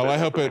 You know, well, I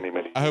hope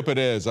it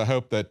is. I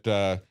hope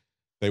that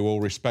they will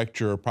respect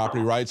your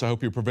property rights. I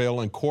hope you prevail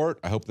in court.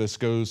 I hope this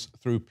goes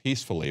through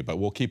peacefully, but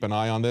we'll keep an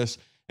eye on this.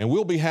 And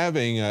we'll be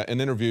having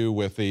an interview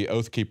with the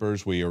Oath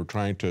Keepers. We are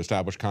trying to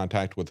establish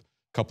contact with a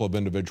couple of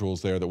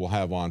individuals there that we'll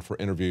have on for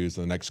interviews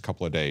in the next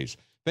couple of days.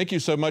 Thank you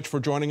so much for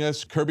joining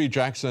us. Kirby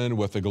Jackson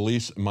with the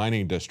Galice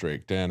Mining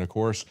District. And of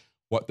course,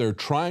 what they're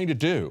trying to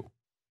do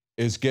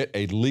is get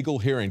a legal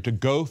hearing, to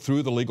go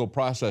through the legal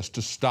process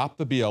to stop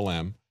the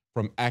BLM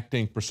from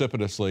acting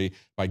precipitously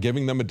by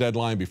giving them a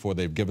deadline before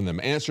they've given them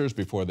answers,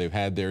 before they've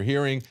had their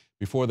hearing,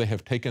 before they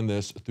have taken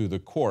this through the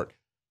court.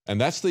 And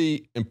that's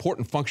the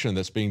important function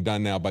that's being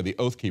done now by the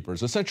Oath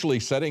Keepers, essentially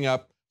setting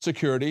up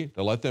security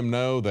to let them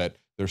know that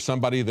there's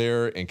somebody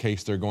there in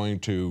case they're going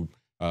to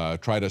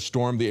try to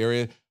storm the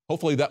area.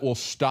 Hopefully that will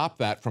stop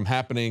that from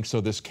happening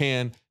so this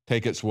can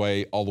take its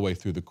way all the way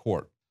through the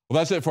court. Well,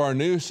 that's it for our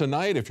news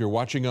tonight. If you're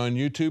watching on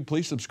YouTube,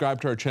 please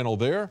subscribe to our channel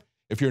there.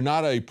 If you're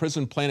not a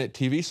Prison Planet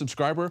TV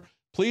subscriber,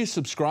 please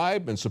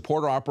subscribe and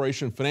support our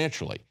operation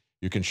financially.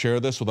 You can share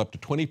this with up to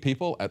 20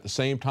 people at the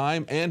same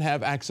time and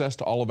have access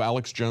to all of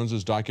Alex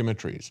Jones's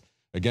documentaries.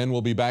 Again,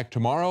 we'll be back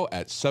tomorrow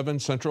at 7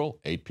 Central,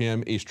 8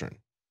 p.m. Eastern.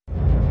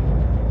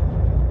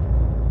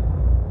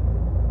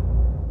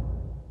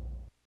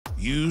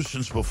 Used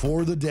since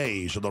before the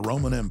days of the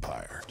Roman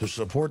Empire to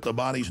support the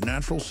body's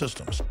natural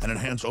systems and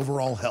enhance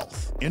overall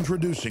health.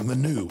 Introducing the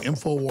new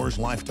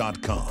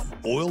InfoWarsLife.com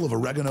oil of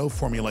oregano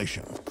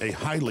formulation, a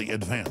highly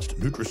advanced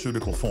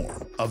nutraceutical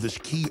form of this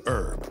key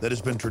herb that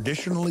has been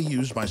traditionally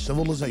used by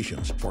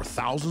civilizations for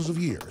thousands of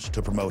years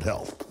to promote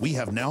health. We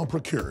have now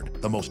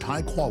procured the most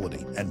high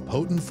quality and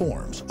potent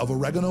forms of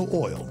oregano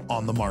oil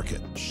on the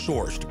market,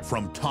 sourced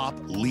from top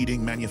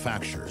leading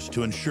manufacturers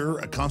to ensure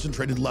a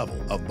concentrated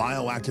level of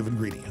bioactive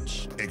ingredients,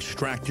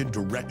 extracted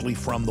directly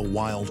from the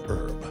wild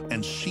herb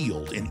and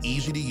sealed in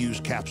easy-to-use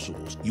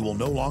capsules. You will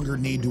no longer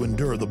need to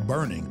endure the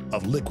burning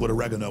of liquid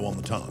oregano on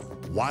the tongue.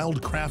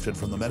 Wild crafted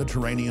from the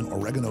Mediterranean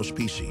oregano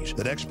species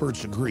that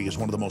experts agree is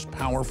one of the most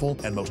powerful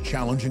and most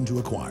challenging to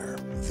acquire.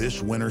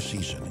 This winter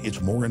season,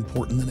 it's more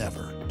important than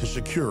ever to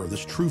secure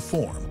this true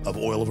form of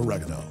oil of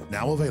oregano.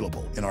 Now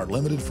available in our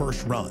limited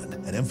first run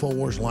at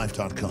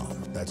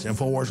InfoWarsLife.com. That's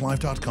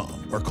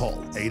InfoWarsLife.com, or call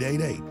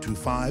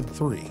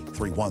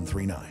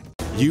 888-253-3139.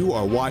 You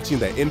are watching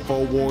the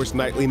InfoWars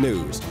Nightly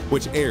News,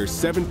 which airs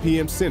 7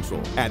 p.m.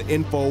 Central at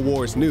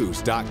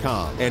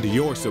InfoWarsNews.com. And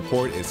your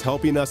support is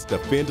helping us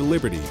defend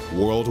liberty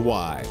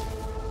worldwide.